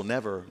almost will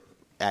never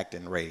act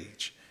in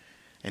rage.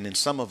 And then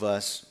some of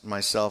us,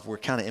 myself, we're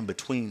kind of in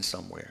between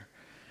somewhere.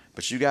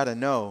 But you got to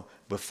know,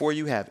 before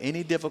you have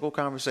any difficult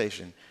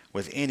conversation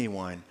with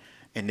anyone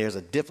and there's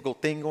a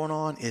difficult thing going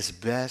on, it's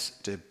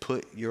best to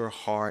put your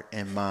heart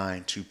and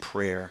mind to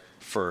prayer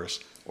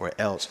first, or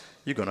else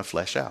you're going to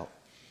flesh out.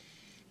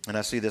 And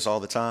I see this all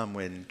the time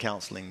when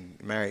counseling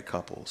married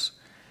couples.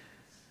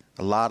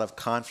 A lot of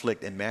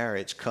conflict in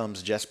marriage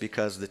comes just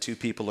because the two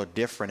people are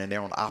different and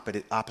they're on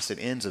opposite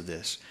ends of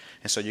this.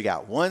 And so you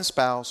got one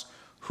spouse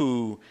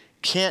who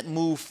can't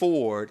move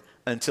forward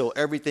until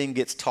everything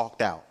gets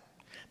talked out.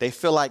 They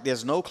feel like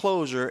there's no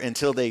closure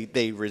until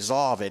they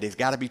resolve it. It's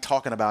got to be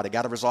talking about it,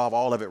 got to resolve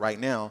all of it right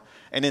now.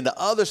 And then the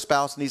other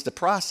spouse needs to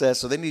process,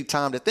 so they need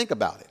time to think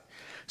about it.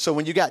 So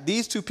when you got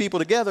these two people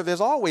together, there's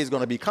always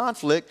going to be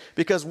conflict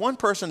because one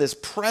person is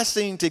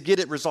pressing to get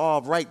it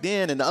resolved right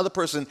then, and the other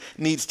person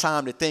needs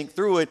time to think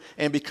through it.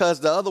 And because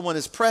the other one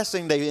is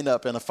pressing, they end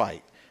up in a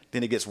fight.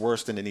 Then it gets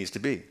worse than it needs to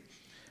be.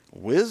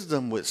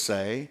 Wisdom would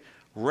say,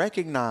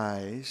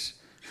 recognize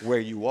where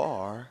you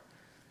are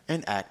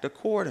and act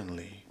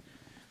accordingly.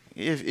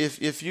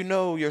 If you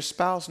know your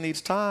spouse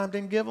needs time,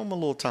 then give them a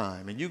little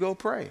time and you go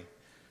pray.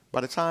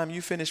 By the time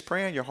you finish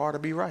praying, your heart will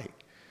be right.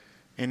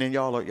 And then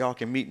y'all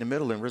can meet in the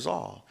middle and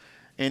resolve.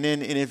 And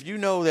if you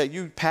know that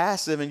you're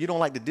passive and you don't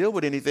like to deal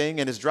with anything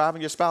and it's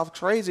driving your spouse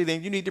crazy,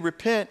 then you need to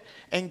repent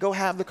and go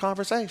have the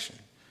conversation.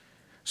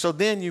 So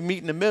then you meet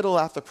in the middle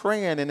after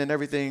praying, and then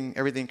everything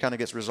kind of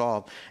gets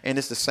resolved. And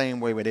it's the same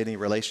way with any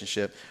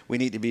relationship. We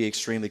need to be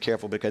extremely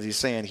careful because he's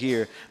saying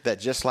here that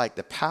just like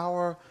the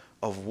power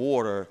of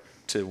water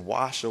to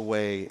wash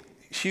away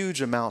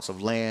huge amounts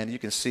of land, you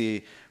can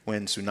see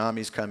when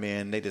tsunamis come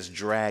in, they just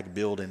drag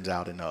buildings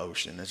out in the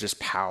ocean. It's just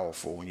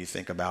powerful when you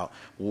think about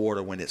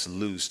water when it's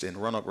loosed. In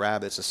Roanoke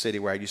Rapids, a city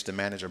where I used to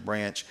manage a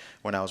branch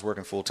when I was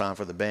working full-time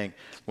for the bank,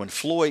 when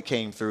Floyd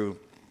came through,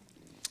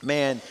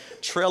 man,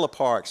 trailer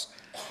parks,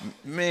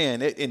 man,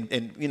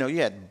 you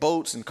had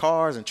boats and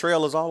cars and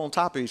trailers all on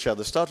top of each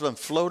other. Stuff them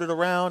floated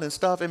around and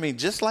stuff. I mean,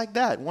 just like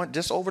that,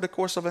 just over the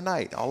course of a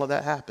night, all of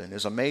that happened.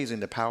 It's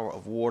amazing the power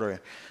of water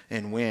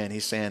and wind.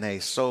 He's saying, hey,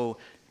 so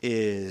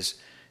is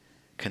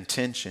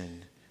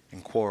contention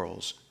and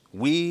quarrels.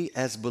 We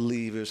as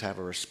believers have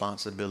a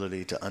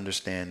responsibility to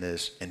understand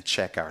this and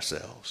check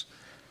ourselves.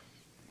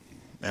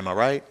 Am I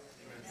right?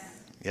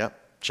 Yep.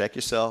 Check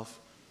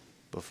yourself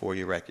before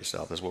you wreck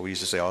yourself. That's what we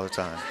used to say all the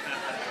time.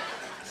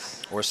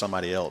 Or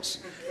somebody else.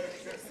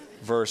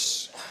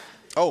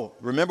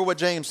 Remember what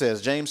James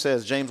says. James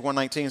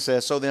 1:19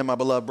 says, so then, my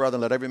beloved brethren,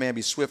 let every man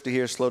be swift to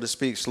hear, slow to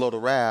speak, slow to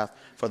wrath,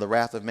 for the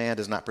wrath of man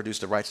does not produce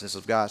the righteousness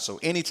of God. So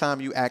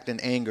anytime you act in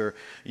anger,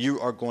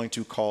 you are going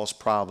to cause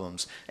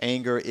problems.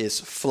 Anger is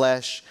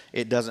flesh.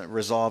 It doesn't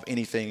resolve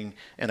anything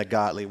in a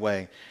godly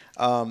way.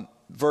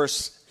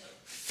 Verse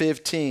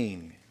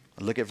 15.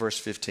 Look at verse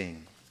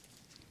 15.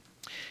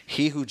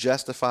 He who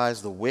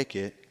justifies the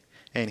wicked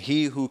and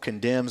he who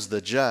condemns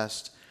the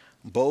just,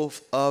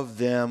 both of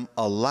them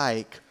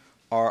alike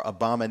are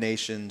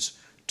abominations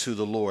to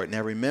the Lord.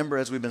 Now remember,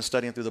 as we've been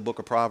studying through the book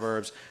of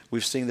Proverbs,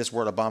 we've seen this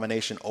word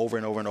abomination over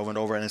and over and over and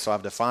over. And so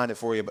I've defined it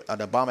for you. But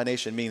an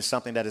abomination means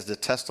something that is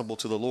detestable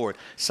to the Lord,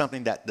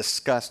 something that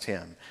disgusts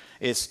him.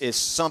 It's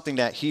something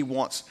that he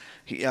wants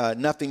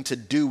nothing to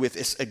do with.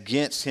 It's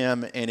against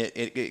him, and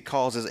it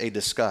causes a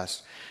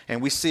disgust.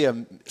 And we see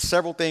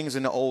several things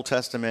in the Old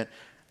Testament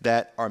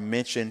that are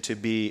mentioned to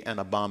be an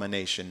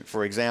abomination.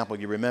 For example,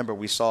 you remember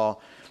we saw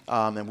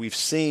And we've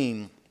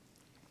seen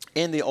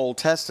in the Old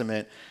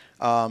Testament,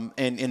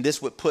 and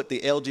this would put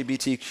the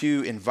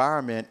LGBTQ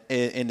environment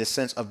in the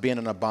sense of being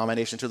an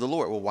abomination to the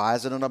Lord. Well, why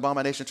is it an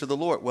abomination to the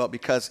Lord? Well,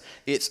 because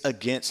it's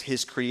against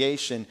his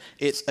creation.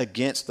 It's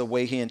against the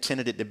way he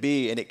intended it to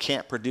be, and it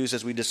can't produce,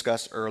 as we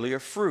discussed earlier,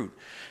 fruit.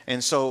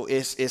 And so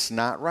it's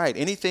not right.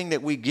 Anything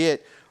that we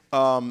get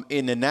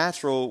in the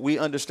natural, we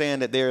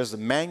understand that there is a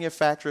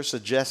manufacturer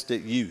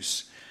suggested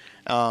use.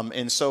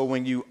 And so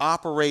when you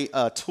operate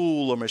a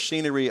tool or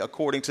machinery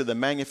according to the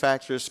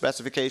manufacturer's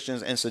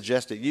specifications and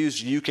suggested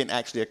use, you can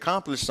actually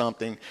accomplish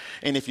something.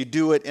 And if you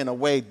do it in a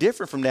way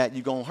different from that,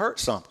 you're going to hurt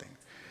something.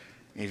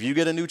 If you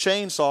get a new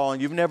chainsaw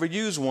and you've never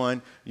used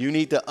one, you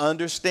need to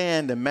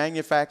understand the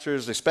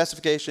manufacturer's the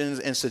specifications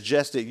and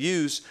suggested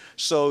use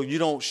so you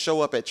don't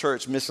show up at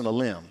church missing a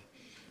limb.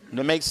 Does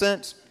that make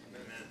sense?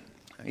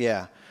 Amen.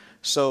 Yeah.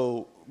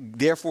 So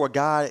therefore,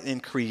 God in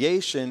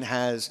creation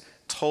has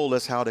told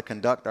us how to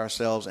conduct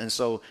ourselves. And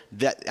so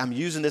that I'm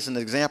using this as an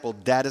example,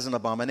 that is an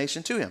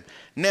abomination to him.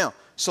 Now,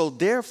 so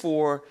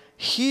therefore,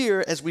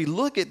 here, as we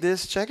look at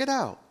this, check it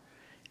out.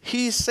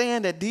 He's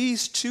saying that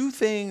these two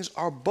things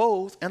are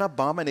both an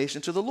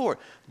abomination to the Lord.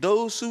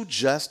 Those who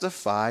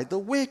justify the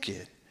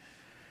wicked.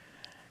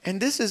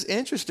 And this is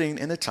interesting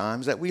in the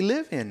times that we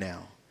live in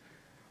now.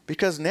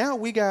 Because now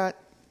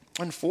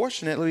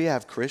unfortunately, we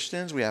have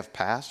Christians, we have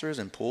pastors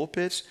and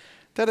pulpits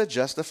that are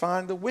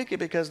justifying the wicked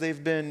because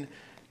they've been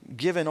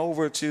given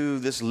over to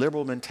this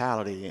liberal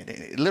mentality.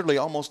 And literally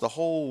almost the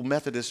whole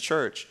Methodist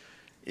church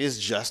is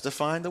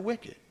justifying the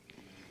wicked.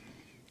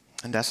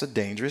 And that's a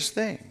dangerous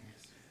thing.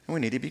 And we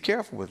need to be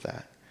careful with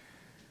that.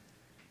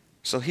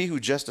 So he who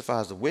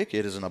justifies the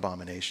wicked is an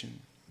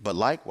abomination. But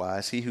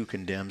likewise, he who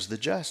condemns the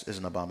just is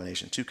an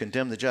abomination. To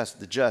condemn the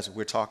just,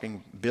 we're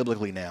talking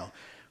biblically now.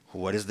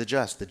 What is the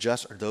just? The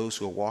just are those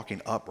who are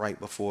walking upright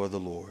before the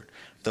Lord,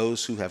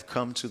 those who have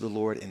come to the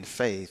Lord in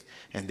faith,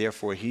 and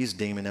therefore he's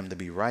deeming them to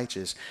be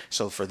righteous.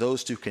 So for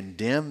those to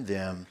condemn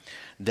them,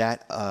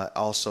 that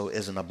also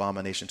is an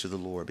abomination to the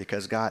Lord,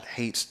 because God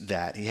hates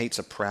that. He hates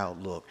a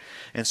proud look.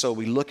 And so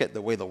we look at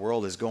the way the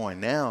world is going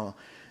now,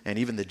 and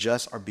even the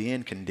just are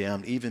being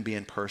condemned, even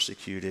being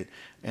persecuted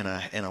in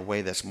a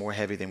way that's more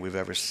heavy than we've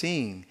ever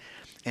seen.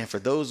 And for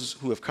those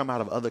who have come out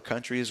of other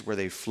countries where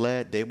they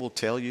fled, they will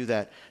tell you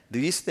that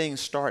these things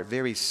start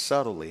very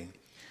subtly,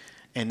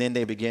 and then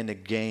they begin to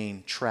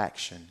gain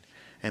traction.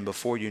 And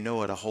before you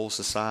know it, a whole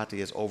society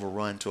is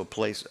overrun to a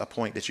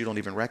point that you don't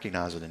even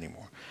recognize it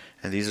anymore.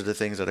 And these are the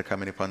things that are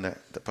coming upon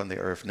the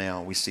earth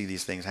now. We see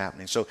these things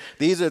happening. So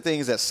these are the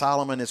things that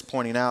Solomon is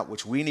pointing out,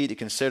 which we need to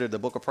consider. The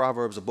book of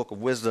Proverbs, a book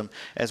of wisdom.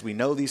 As we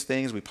know these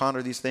things, we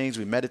ponder these things,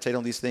 we meditate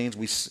on these things,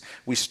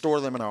 we store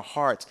them in our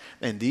hearts.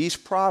 And these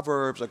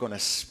Proverbs are going to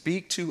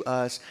speak to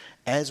us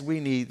as we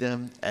need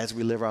them, as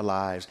we live our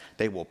lives.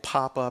 They will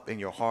pop up in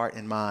your heart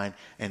and mind,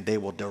 and they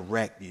will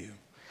direct you.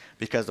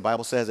 Because the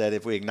Bible says that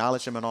if we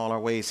acknowledge him in all our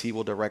ways, he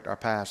will direct our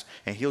paths.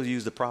 And he'll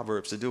use the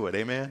Proverbs to do it.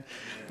 Amen?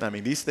 I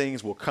mean, these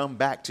things will come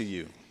back to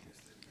you.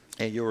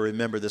 And you'll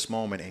remember this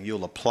moment, and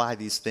you'll apply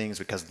these things,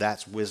 because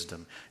that's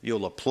wisdom.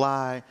 You'll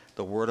apply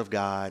the word of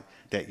God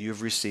that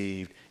you've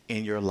received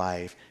in your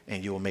life,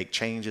 and you will make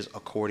changes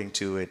according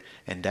to it,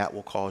 and that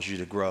will cause you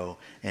to grow,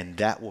 and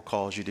that will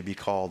cause you to be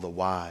called the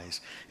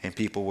wise, and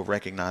people will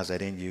recognize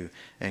that in you,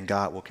 and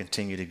God will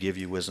continue to give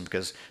you wisdom,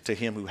 because to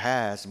him who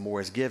has, more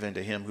is given.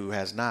 To him who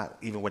has not,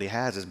 even what he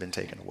has been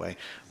taken away.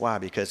 Why?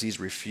 Because he's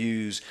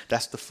refused.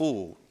 That's the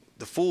fool.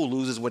 The fool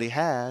loses what he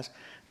has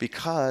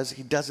because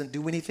he doesn't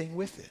do anything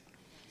with it.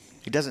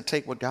 He doesn't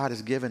take what God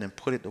has given and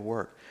put it to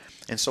work.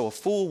 And so a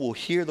fool will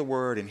hear the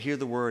word and hear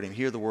the word and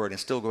hear the word and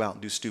still go out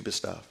and do stupid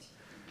stuff,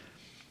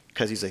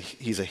 because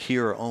he's a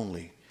hearer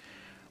only.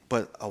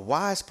 But a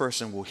wise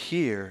person will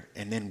hear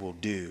and then will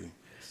do.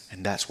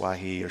 And that's why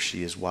he or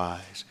she is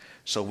wise.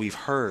 So we've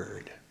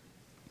heard.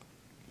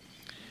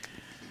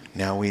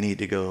 Now we need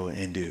to go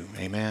and do.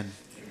 Amen?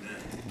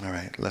 Amen. All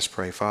right, let's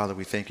pray. Father,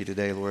 we thank you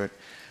today, Lord,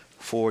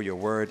 for your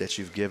word that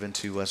you've given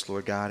to us,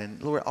 Lord God.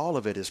 And Lord, all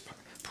of it is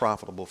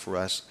profitable for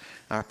us.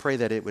 I pray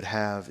that it would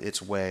have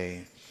its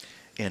way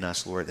in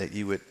us, Lord, that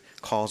you would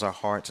cause our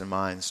hearts and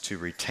minds to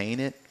retain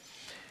it,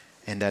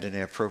 and that in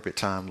the appropriate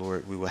time,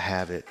 Lord, we will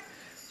have it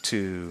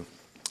to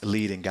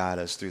lead and guide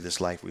us through this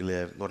life we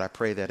live. Lord, I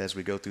pray that as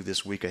we go through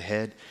this week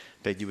ahead,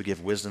 that you would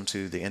give wisdom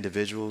to the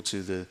individual,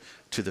 to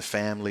the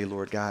family,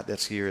 Lord God,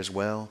 that's here as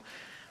well.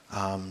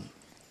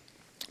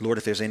 Lord,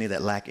 if there's any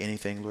that lack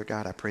anything, Lord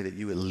God, I pray that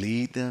you would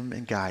lead them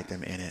and guide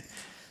them in it,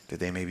 that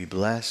they may be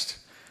blessed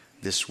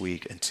this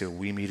week until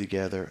we meet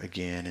together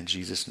again. In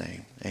Jesus'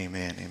 name,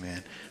 amen,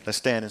 amen. Let's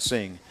stand and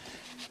sing.